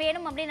ப்ரொடெக்டர்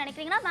வேணும் அப்படி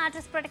நினைக்கிறீங்கன்னா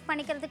மேட்ரஸ் ப்ரொடெக்ட்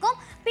பண்ணிக்கிறதுக்கும்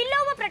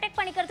பில்லோவை ப்ரொடெக்ட்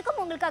பண்ணிக்கிறதுக்கும்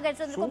உங்களுக்காக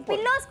எடுத்துருக்கோம்.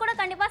 பில்லோஸ் கூட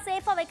கண்டிப்பா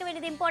சேஃபா வைக்க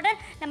வேண்டியது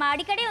இம்பார்ட்டன்ட். நம்ம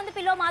அடிக்கடி வந்து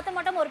பில்லோ மாத்த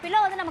மாட்டோம். ஒரு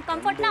பில்லோ வந்து நம்ம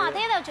கம்ஃபர்ட்னா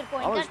அதே தான்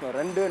வச்சிருப்போம்.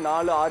 2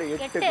 4 6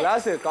 8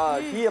 கிளாஸ்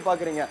டீயை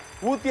பாக்குறீங்க,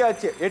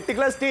 ஊத்தியாச்சு 8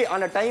 கிளாஸ் டீ.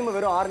 ஆனா டைம்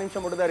வெறும் 6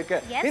 நிமிஷம் மட்டும் தான் இருக்கு.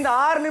 இந்த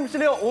 6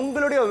 நிமிஷத்துல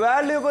உங்களுடைய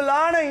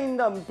வேல்யூபிளான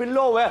இந்த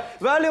பில்லோவை,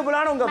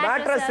 வேல்யூபிளான உங்க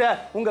மேட்ரஸ்,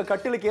 உங்க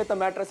கட்டிலுக்கு ஏத்த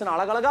மேட்ரஸ்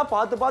அழகழகா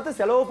பார்த்து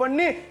செலவு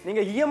பண்ணி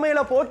நீங்க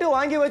இஎம்ஐல போட்டு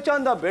வாங்கி வச்ச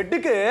அந்த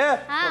பெட்டுக்கு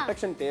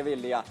ப்ரொடெக்ஷன்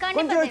தேவையில்லையா?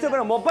 கொஞ்சம் வச்சு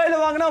மொபைல்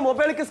வாங்கினா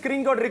மொபைலுக்கு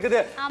ஸ்கிரீன் கார்டு இருக்குது,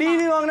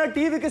 டிவி வாங்கினா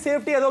டிவிக்கு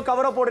சேஃப்டி ஏதோ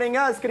கவரை போடுறீங்க,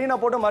 ஸ்கிரீனை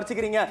போட்டு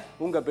மறைச்சிக்கிறீங்க.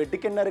 உங்க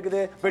பெட்டுக்கு என்ன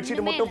இருக்குது?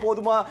 பெட்ஷீட் மட்டும்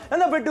போதுமா?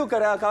 அந்த பெட்டு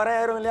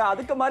கரையாயிரும் இல்லையா?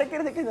 அதுக்கு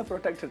மறைக்கிறதுக்கு இந்த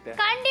ப்ரொடெக்டர் தேவை.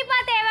 கண்டிப்பா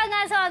தேவைங்க.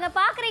 சோ அத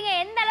பாக்குறீங்க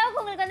எந்த அளவுக்கு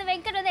உங்களுக்கு வந்து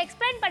வெங்கட் வந்து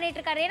எக்ஸ்பிளைன் பண்ணிட்டு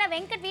இருக்காரு. ஏன்னா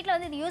வெங்கட் வீட்ல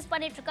வந்து இது யூஸ்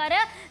பண்ணிட்டு இருக்காரு.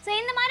 சோ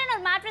இந்த மாதிரி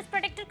ஒரு மேட்ரஸ்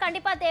ப்ரொடெக்டர்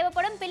கண்டிப்பா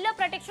தேவைப்படும். பில்லோ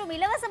ப்ரொடெக்டரும்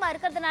இலவசமா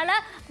இருக்கிறதுனால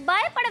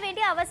பயப்பட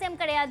வேண்டிய அவசியம்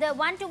கிடையாது.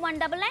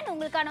 12199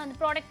 உங்களுக்கான வந்து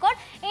ப்ராடக்ட்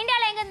கோட்.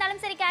 இந்தியால எங்க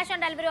இருந்தாலும் சரி கேஷ்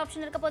ஆன் டெலிவரி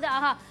ஆப்ஷன் இருக்க போது.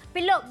 ஆஹா,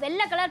 பில்லோ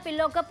வெள்ளை கலர்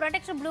பில்லோக்கு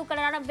ப்ரொடெக்டர் ப்ளூ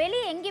கலர். ஆனா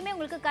வெளியே எங்கேயுமே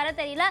உங்களுக்கு கரை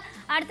தெரியல.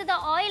 அடுத்தது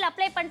ஆயில்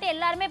அப்ளை பண்ணிட்டு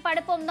எல்லாருமே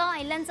படுப்போம் தான்,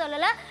 இல்லைன்னு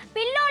சொல்லல.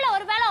 பில்லோல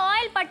ஒருவேளை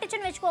ஆயில்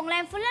பட்டுச்சுன்னு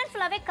வச்சுக்கோங்களேன் ஃபுல் அண்ட்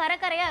ஃபுல்லாவே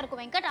கரையா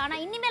இருக்கும் வெங்கட். ஆனா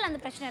இனிமேல் அந்த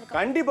பிரச்சனை இருக்கு.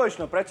 கண்டிப்பா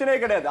விஷ்ணு, பிரச்சனையே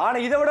கிடையாது. ஆனா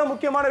இதை விட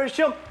முக்கியமான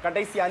விஷயம்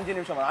கடைசி 5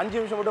 நிமிஷம்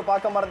மட்டும்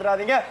பார்க்க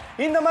மறந்துடாதீங்க.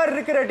 இந்த மாதிரி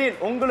இருக்கிற டீல்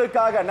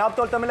உங்களுக்காக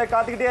நாப்தோல் தமிழ்ல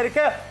காத்துக்கிட்டே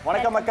இருக்கு.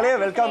 வணக்கம் மக்களே,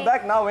 வெல்கம்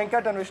பேக். நான்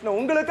வெங்கட் அண்ட் விஷ்ணு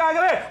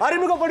உங்களுக்காகவே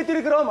அறிமுகப்படுத்தி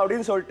இருக்கிறோம்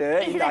அப்படின்னு சொல்லிட்டு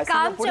இந்த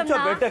அசிங்கம் பிடிச்ச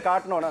பெட்டை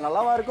காட்டணும்னா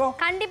நல்லாவா இருக்கும்?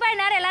 கண்டிப்பா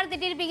நேரம் எல்லாரும்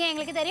திட்டிருப்பீங்க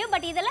எங்களுக்கு தெரியும்.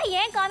 பட் இதெல்லாம்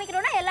ஏன்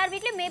காமிக்கிறோம்னா எல்லார்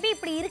வீட்லயும் மேபி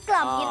இப்படி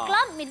இருக்கலாம்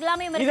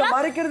இல்லாம இருக்கலாம். இத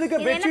மறைக்கிறதுக்கு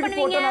பெட்ஷீட்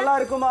போட்டா நல்லா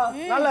இருக்குமா?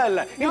 நல்லா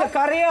இல்ல. இந்த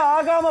கரையை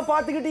ஆகாம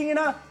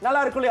பாத்துக்கிட்டீங்கன்னா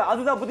நல்லா இருக்கும் இல்லையா?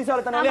 அதுதான்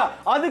புத்திசாலித்தனம் இல்லையா?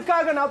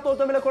 அதுக்காக நாப்தோல்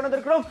தமிழ்ல கொண்டு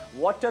வந்திருக்கிறோம்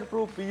வாட்டர்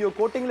ப்ரூஃப் PU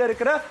கோட்டிங்ல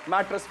இருக்கிற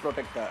மேட்ரஸ்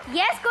ப்ரொடெக்டர்.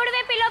 எஸ்,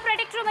 கூடவே பில்லோ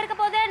ப்ரொடெக்டரும் இருக்க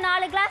போது.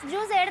 4 கிளாஸ்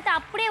ஜூஸ் எடுத்து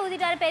அப்படியே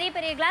ஊத்திட்டாரு.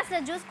 பெரிய கிளாஸ்ல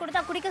ஜூஸ்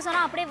கொடுத்தா குடிக்க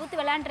சொன்னா அப்படியே ஊத்தி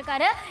விளையாண்டு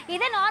இருக்காரு.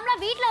 இதே நார்மலா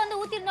வீட்ல வந்து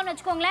ஊத்தி இருந்தோம்னு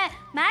வெச்சுக்கோங்களேன்,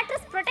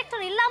 மேட்ரஸ்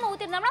ப்ரொடெக்டர் இல்லாம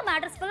ஊத்தி இருந்தோம்னா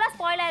மேட்ரஸ் ஃபுல்லா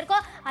ஸ்பாயில்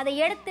ஆயிருக்கும். அதை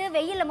எடுத்து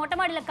வெயில்ல மொட்டை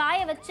மாடியில காய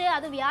வச்சு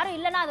அது யாரும்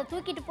இல்லைன்னா அதை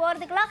தூக்கிட்டு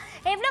போறதுக்குலாம்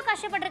எவ்வளவு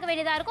கஷ்டப்பட்டிருக்க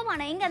வேண்டியதா இருக்கும்.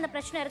 ஆனா இங்க அந்த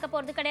பிரச்சனை இருக்க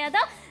போறது கிடையாது.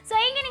 சோ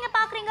இங்க நீங்க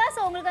பாக்குறீங்க, சோ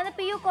உங்களுக்கு வந்து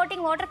PU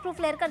கோட்டிங் வாட்டர்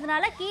ப்ரூஃப்ல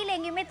இருக்கிறதுனால கீழ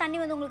எங்கேயுமே தண்ணி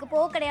வந்து உங்களுக்கு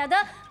போக கிடையாது,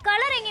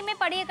 கலர் எங்கேயுமே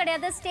படிய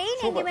கிடையாது,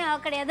 ஸ்டெயின் எங்கேயுமே ஆக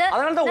கிடையாது.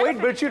 அதனால தான்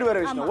ஒயிட் பெட்ஷீட் வேற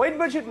விஷயம். ஒயிட்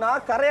பெட்ஷீட்னா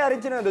கரையா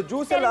இருந்துச்சுன்னா இந்த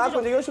ஜூஸ் எல்லாம்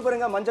கொஞ்சம் யோசிச்சு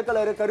பாருங்க, மஞ்சள்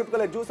கலர் கருப்பு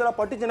கலர் ஜூஸ் எல்லாம்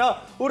பட்டுச்சுன்னா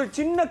ஒரு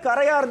சின்ன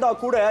கரையா இருந்தா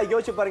கூட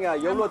யோசிச்சு பாருங்க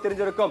எவ்வளவு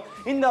தெரிஞ்சிருக்கும்.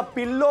 இந்த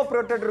பில்லோ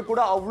ப்ரொடெக்டர்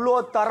கூட அவ்வளோ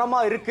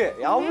தரமா இருக்கு,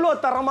 அவ்வளோ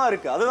தரமா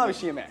இருக்கு. அதுதான்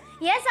விஷயமே.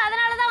 எஸ்,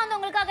 அதனால தான் வந்து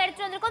உங்களுக்காக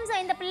எடுத்துட்டு வந்திருக்கோம். ஸோ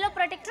இந்த பில்லோ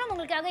ப்ரொடெக்டரும்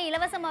உங்களுக்காக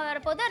இலவசமாக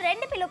வரப்போது.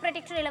 2 பில்லோ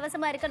ப்ரொடெக்டர்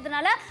இலவசமாக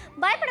இருக்கிறதுனால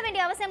பயப்பட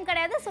வேண்டிய அவசியம்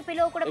கிடையாது. ஸோ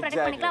பில்லோ கூட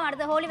ப்ரொடெக்ட் பண்ணிக்கலாம்.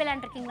 அடுத்து ஹோலி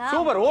விளையாண்டுருக்கீங்களா?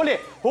 சூப்பர்.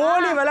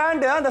 ஹோலி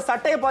விளையாண்டு அந்த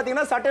சட்டையை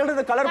பார்த்தீங்கன்னா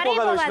சட்டையில கலர்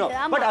போகாத விஷயம்.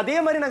 பட் அதே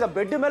மாதிரி நாங்க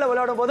பெட் மேல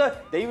விளையாடும் போது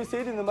தயவு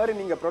செய்து இந்த மாதிரி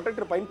நீங்க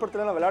ப்ரொடெக்டர்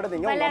பயன்படுத்தலாம்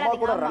விளையாடுறீங்க, உங்க அம்மா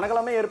கூட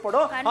ரணகலமே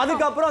ஏற்படும்.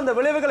 அதுக்கப்புறம் அந்த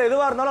விளைவுகள்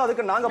எதுவா இருந்தாலும்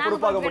அதுக்கு நாங்க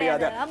பொறுப்பாக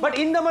முடியாது. பட்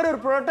இந்த மாதிரி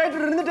ஒரு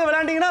ப்ரொடெக்டர் இருந்துட்டு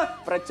விளையாண்டீங்கன்னா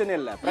பிரச்சனை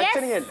இல்ல,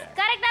 பிரச்சனையே இல்ல.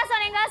 கரெக்டா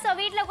சொன்னீங்க. ஸோ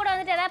வீட்ல கூட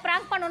வந்துட்டு ஏதாவது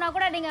பிராங்க் பண்ணனும்னா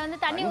கூட நீங்க வந்து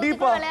தண்ணி ஊத்தி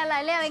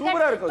விளையாடலாம் இல்லையா?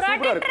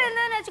 ப்ரொடெக்டர்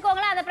இருந்ததுன்னு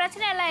வச்சுக்கோங்களேன், அந்த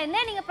பிரச்சனை எல்லாம்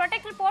என்ன நீங்க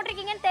ப்ரொடெக்டர்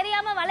போட்டிருக்கீங்கன்னு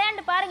தெரியாம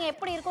விளையாண்டு பாருங்க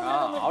எப்படி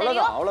இருக்கும்ன்றது உங்களுக்கு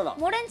தெரியும்.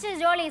 முடிஞ்சு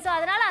ஜோலி. சோ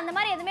அதனால அந்த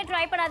மாதிரி எதுவுமே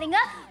ட்ரை பண்ணாதீங்க.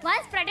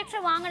 ஒன்ஸ்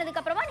ப்ரொடெக்டர்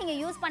வாங்குனதுக்கு அப்புறமா நீங்க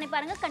யூஸ் பண்ணி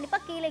பாருங்க, கண்டிப்பா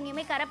கீழ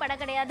எங்கேயுமே கரை பட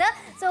கிடையாது.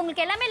 சோ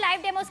உங்களுக்கு எல்லாமே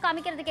லைவ் டெமோஸ்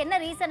காமிக்கிறதுக்கு என்ன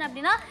ரீசன்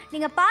அப்படின்னா,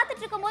 நீங்க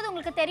பார்த்துட்டு இருக்கும்போது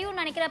உங்களுக்கு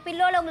தெரியும்னு நினைக்கிறேன்,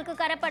 பில்லோல உங்களுக்கு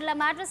கரை படல,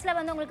 மேட்ரஸ்ல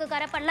வந்து உங்களுக்கு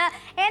கரை படல,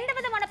 எந்த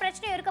விதமான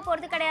பிரச்சனையும் இருக்க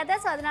போறது கிடையாது.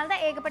 சோ அதனால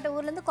தான் ஏகப்பட்ட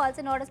ஊர்ல இருந்து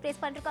கால்ஸ் அண்ட் ஆர்டர்ஸ்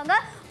பிளேஸ் பண்ணிருக்காங்க.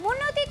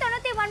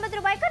 399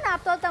 ரூபாய்க்கு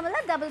நாப்தோல்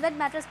தமிழ்ல டபுள் பெட்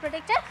மேட்ரஸ்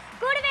ப்ரொடெக்டர்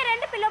கூடவே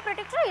 2 பில்லோ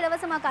ப்ரொடெக்டர்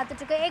இலவசமா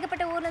காத்துட்டு இருக்கு.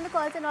 ஏகப்பட்ட ஊர்ல இருந்து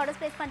கால்ஸ் அண்ட் ஆர்டர்ஸ்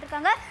பிளேஸ்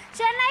பண்ணிருக்காங்க.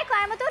 சென்னை,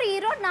 கோயம்புத்தூர்,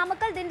 ஈரோடு,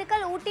 நாமக்கல்,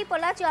 திண்டுக்கல், ஊட்டி,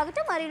 பொள்ளாச்சி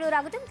ஆகட்டும், அரியலூர்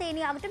ஆகட்டும்,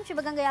 தேனி ஆகட்டும்,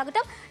 சிவகங்கை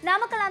ஆகட்டும்,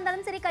 நாமக்கல்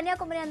இருந்தாலும் சரி,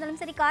 கன்னியாகுமரி இருந்தாலும்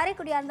சரி,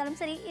 காரைக்குடியா இருந்தாலும்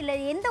சரி, இல்ல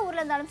எந்த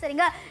ஊர்ல இருந்தாலும்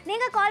சரிங்க,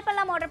 நீங்க கால்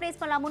பண்ணலாம், ஆர்டர் பிளேஸ்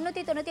பண்ணலாம்.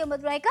 399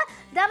 ரூபாய்க்கு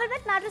double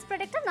bed mattress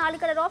protector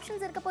 4 colour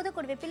options இருக்க போது,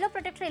 கூடவே பில்லோ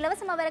ப்ரொடெக்டர்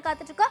இலவசமா வர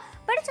காத்துட்டு இருக்கு.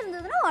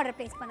 பிடிச்சிருந்ததுன்னா ஆர்டர்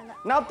பிளேஸ் பண்ணுங்க.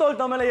 நாப்தோல்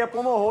தமிழ்ல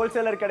எப்பவும்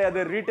ஹோல்சேலர் கிடையாது,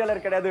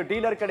 ரீட்டைலர் கிடையாது,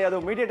 டீலர் கிடையாது,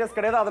 மீடியேட்டர்ஸ்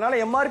கிடையாது.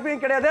 அதனால MRP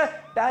கிடையாது,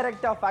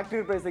 டைரக்டா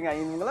ஃபேக்டரி பிரைஸிங்க.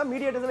 இவங்க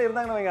மீடியேட்டர்ஸ்ல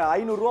இருந்தாங்கன்னா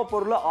 500 ரூபாய்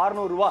பொருள்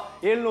 600 ரூபாய்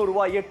 700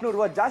 ரூபாய் 800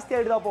 ரூபாய் ஜாஸ்தி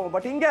ஆயிட்டு தான் போகும்.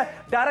 பட் இங்க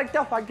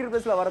டைரக்டா ஃபேக்டரி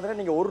பிரைஸ்ல வரதுனா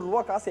நீங்க 1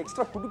 ரூபாய் காசு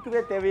எக்ஸ்ட்ரா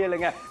கொடுக்கவே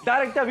தேவையில்லைங்க.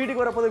 டைரக்டா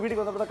வீட்டுக்கு வரப்போது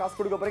வீட்டுக்கு வந்தப்போ காசு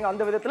கொடுக்க போறீங்க.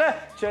 அந்த விதத்துல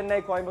சென்னை,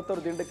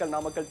 கோயம்புத்தூர், திண்டுக்கல்,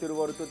 நாமக்கல்,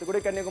 திருவாரூர்,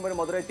 தூத்துக்குடி, கன்னியாகுமரி,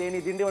 மதுரை,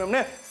 தேனி,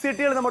 திண்டிவனம்னு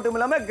சிட்டியில மட்டும்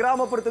இல்லாம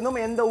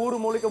கிராமப்புறத்துக்கும் எந்த ஊர்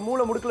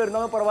மூல முடுக்குல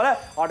இருந்தாலும் பரவாயில்ல,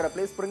 ஆர்டர்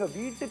பிளேஸ் பண்ணுங்க.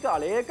 வீட்டுக்கு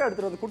அலேக்கா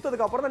எடுத்துட்டு வந்து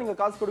கொடுத்ததுக்கு அப்புறம் தான் நீங்க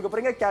காசு கொடுக்க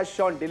போறீங்க. கேஷ்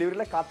ஆன்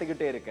டெலிவரியில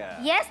காத்துக்கிட்டே இருக்கு.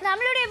 எஸ்,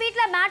 நம்மளுடைய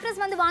வீட்ல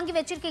மேட்ரஸ் வந்து வாங்கி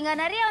வச்சிருக்கீங்க,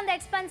 நிறைய வந்து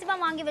எக்ஸ்பென்சிவா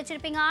வாங்கி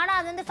வச்சிருப்பீங்க. ஆனா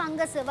அது வந்து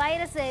ஃபங்கஸ்,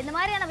 வைரஸ் இந்த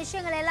மாதிரியான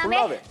விஷயங்கள் எல்லாமே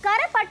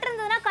கரை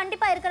பட்டிருந்ததுன்னா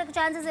கண்டிப்பா இருக்கிறதுக்கு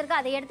சான்சஸ் இருக்கு.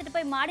 அதை எடுத்துட்டு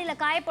போய் மாடியில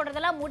காய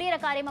போடுறதெல்லாம் முடியற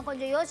காரியமா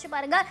கொஞ்சம் யோசிச்சு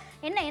பாருங்க.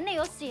 என்ன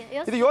யோசிச்சு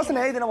இது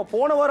யோசனை இது நம்ம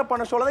போன வாரம்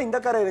பண்ண ஷோல தான் இந்த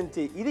கரை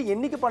இருந்துச்சு. இது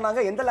என்னைக்கு பண்ணாங்க,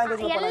 எந்த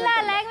லாங்குவேஜ்ல பண்ணாங்க? எல்லா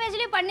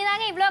லாங்குவேஜ்லயும்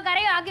பண்ணி இவ்ளோ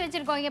கரையை ஆக்கி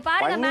வச்சிருக்கோம். இங்க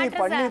பாருங்க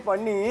மேட்ரஸ்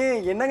பண்ணி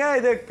என்னங்க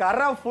இது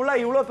கரை ஃபுல்லா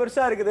இவ்ளோ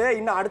பெருசா இருக்குது.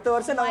 இன்னும் அடுத்த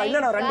வருஷம் நாங்க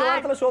இல்ல நான் 2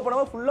 வாரத்துல ஷோ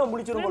பண்ணாம ஃபுல்லா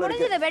முடிச்சிரும் போல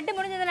இருக்கு. முடிஞ்சது பெட்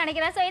முடிஞ்சதுன்னு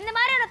நினைக்கிறேன். சோ இந்த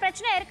மாதிரியான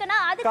பிரச்சனை இருக்குன்னா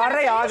அது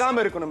கரை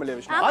ஆகாம இருக்கணும் இல்ல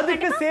விஷயம்.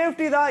 அதுக்கு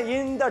சேஃப்டி தான்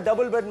இந்த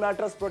டபுள் பெட்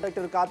மேட்ரஸ்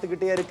ப்ரொடெக்டர்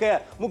காத்துக்கிட்டே இருக்கு.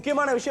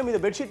 முக்கியமான விஷயம்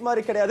இது பெட்ஷீட்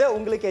மாதிரி கிடையாது.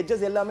 உங்களுக்கு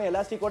எட்ஜஸ் எல்லாமே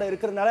எலாஸ்டிக்கோட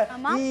இருக்கிறதுனால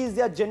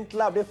ஈஸியா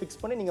ஜென்டலா அப்படியே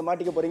ஃபிக்ஸ் பண்ணி நீங்க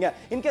மாட்டிக்க போறீங்க.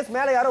 இன் கேஸ்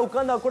மேல யாரோ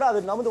உட்கார்ந்தா கூட அது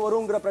நமது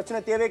வரும்ங்கற பிரச்சனை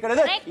தேவை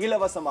கிடையாது.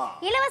 இலவசமா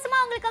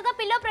உங்களுக்காக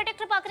பில்லோ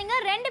ப்ரொடெக்டர் பாக்குறீங்க.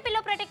 2 பில்லோ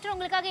ப்ரொடெக்டர்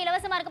உங்களுக்காக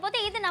இலவசமா இருக்க போது.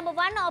 இது நம்பர்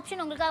 1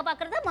 ஆப்ஷன் உங்களுக்காக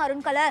பாக்குறது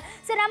மரூன் கலர்.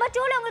 சோ நம்பர்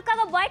 2ல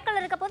உங்களுக்காக ஒயிட்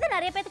கலர் இருக்க போது.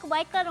 நிறைய பேருக்கு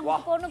ஒயிட் கலர்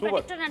உங்களுக்கு போடணும்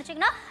ப்ரொடெக்டர்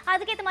நினைச்சீங்கன்னா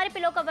அதுக்கு ஏத்த மாதிரி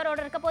பில்லோ கவரோட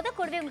இருக்க போது.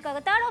 கூடவே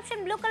உங்களுக்காக 3rd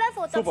option blue colour,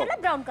 4th ஆப்ஷன்ல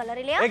பிரவுன்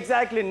கலர் இல்லையா?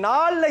 எக்ஸாக்ட்லி.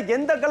 நால்ல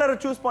எந்த கலர்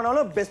சூஸ்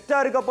பண்ணாலும் பெஸ்டா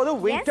இருக்க போது,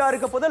 வெயிட்டா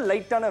இருக்க போது,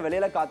 லைட்டான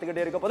விலையில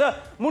காத்துக்கிட்டே இருக்க போது.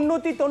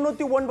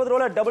 399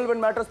 ரூபாய்ல டபுள்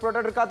பெட் மேட்ரஸ்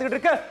ப்ரொடெக்டர் காத்துக்கிட்டு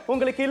இருக்கு.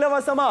 உங்களுக்கு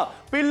இலவசமா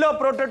பில்லோ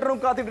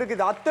ப்ரொடெக்டரும் காத்துக்கிட்டு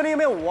இருக்கு.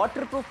 அத்தனையுமே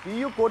வாட்டர் ப்ரூஃப்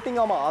PU கோட்டிங்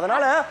ஆமா.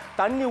 அதனால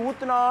தண்ணி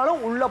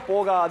ஊத்துனாலும் உள்ள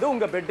போகாது,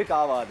 உங்க பெட்டுக்கு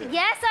ஆகாது.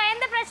 எஸ்,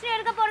 எந்த பிரச்சனையும்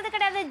இருக்க போறது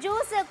கிடையாது.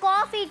 ஜூஸ்,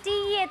 காபி, டீ,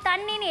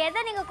 தண்ணி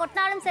எதை நீங்க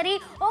கொட்டினாலும் சரி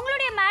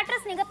உங்களுடைய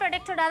மேட்ரஸ் நீங்க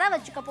ப்ரொடெக்டடா தான்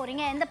வச்சுக்க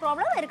போறீங்க. எந்த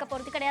ப்ராப்ளமும் இருக்க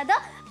போறது கிடையாது.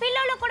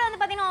 பில்லோல கூட வந்து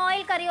பாத்தீங்கன்னா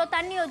ஆயில் கரியோ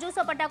தண்ணியோ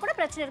ஜூஸோ பட்டா கூட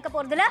பிரச்சனை இருக்க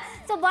போறது இல்ல.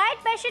 சோ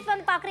ஒயிட் பெட்ஷீட்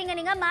வந்து பாக்குறீங்க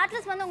நீங்க,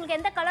 மேட்ரஸ் வந்து உங்களுக்கு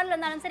எந்த கலர்ல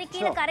இருந்தாலும் சரி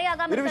கீழ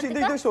கரையாகாம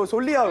இருக்கு.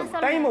 சொல்லி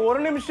டைம்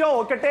 1 நிமிஷம்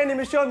 1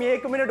 நிமிஷம்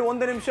 1 மினிட்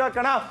 1 நிமிஷம்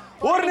கனா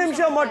 1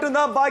 நிமிஷம் மட்டும்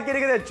தான் பாக்கி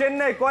இருக்குது.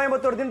 சென்னை,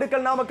 கோயம்புத்தூர்,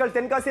 திண்டுக்கல், நாமக்கல்,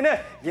 தென்காசின்னு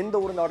எந்த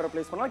ஊர்ல ஆர்டர்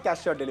பிளேஸ் பண்ணாலும்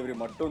கேஷ் ஆன் டெலிவரி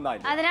மட்டும்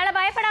தான். அதனால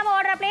பயப்படாம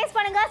ஆர்டர் பிளேஸ்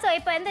பண்ணுங்க. சோ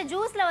இப்போ இந்த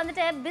ஜூஸ்ல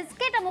வந்துட்டு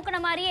பிஸ்கெட்ட முக்கன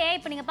மாதிரியே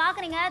இப்போ நீங்க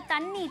பாக்குறீங்க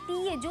தண்ணி, டீ,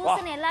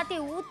 ஜூஸ்னு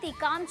எல்லாத்தையும் ஊத்தி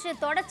காமிச்சு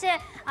தொடச்சு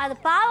அது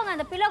பாவங்க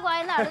அந்த பிலோ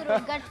கோயல்ல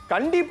அழுகுற.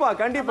 கண்டிப்பா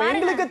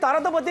எங்களுக்கு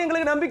தரத்தை பத்தி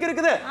எங்களுக்கு நம்பிக்கை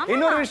இருக்குது.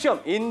 இன்னொரு விஷயம்,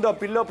 இந்த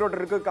பில்லோ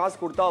ப்ரொடெக்டருக்கு காசு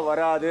கொடுத்தா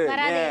வராது.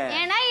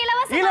 ஏன்னா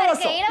இலவச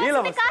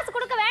இலவசம் காசு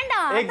கொடுக்க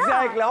வேண்டாம்.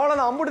 எக்ஸாக்ட்லி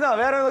அவ்வளவுதான், அம்புடுதான்,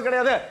 வேற எதுவும்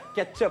கிடையாது.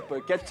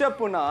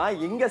 கெச்சப்னா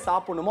எங்க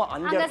சாப்பிடணுமோ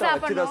அந்த இடத்துல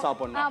வச்சு தான்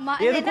சாப்பிடணும்.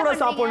 எது கூட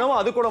சாப்பிடணுமோ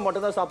அது கூட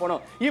மட்டும் தான்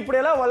சாப்பிடணும். இப்படி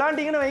எல்லாம்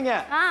விளையாண்டீங்கன்னு வைங்க,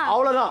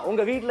 அவ்வளவுதான்,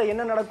 உங்க வீட்ல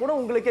என்ன நடக்கும்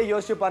உங்களுக்கே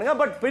யோசிச்சு பாருங்க.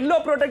 பட் பில்லோ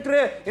ப்ரொடெக்டர்,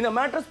 இந்த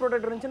மேட்ரஸ்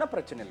ப்ரொடெக்டர் இருந்துச்சுன்னா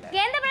பிரச்சனை இல்ல,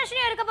 எந்த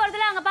பிரச்சனையும் இருக்க போறது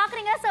இல்ல. அங்க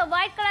பாக்குறீங்க, சோ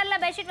ஒயிட் கலர்ல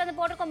பெட்ஷீட் வந்து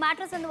போட்டுருக்கோம்,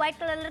 மேட்ரஸ் வந்து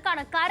ஒயிட் கலர்ல இருக்கு.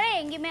 ஆனா கரை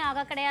எங்கேயுமே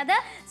ஆக கிடையாது.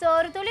 சோ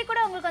ஒரு துளி கூட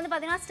உங்களுக்கு வந்து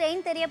பாத்தீங்கன்னா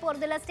ஸ்டெயின் தெரிய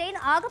போறது இல்ல, ஸ்டெயின்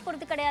ஆக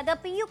போறது கிடையாது.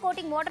 PU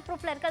கோட்டிங் வாட்டர்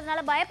ப்ரூஃப்ல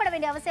இருக்கிறதுனால பயப்பட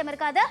வேண்டிய அவசியம்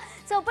இருக்காது.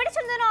 சோ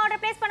பிடிச்சிருந்தா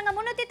ஆர்டர் பிளேஸ் பண்ணுங்க.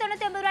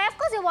 399 ரூபாய். Of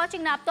course you're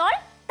watching Naptol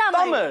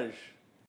Tamil.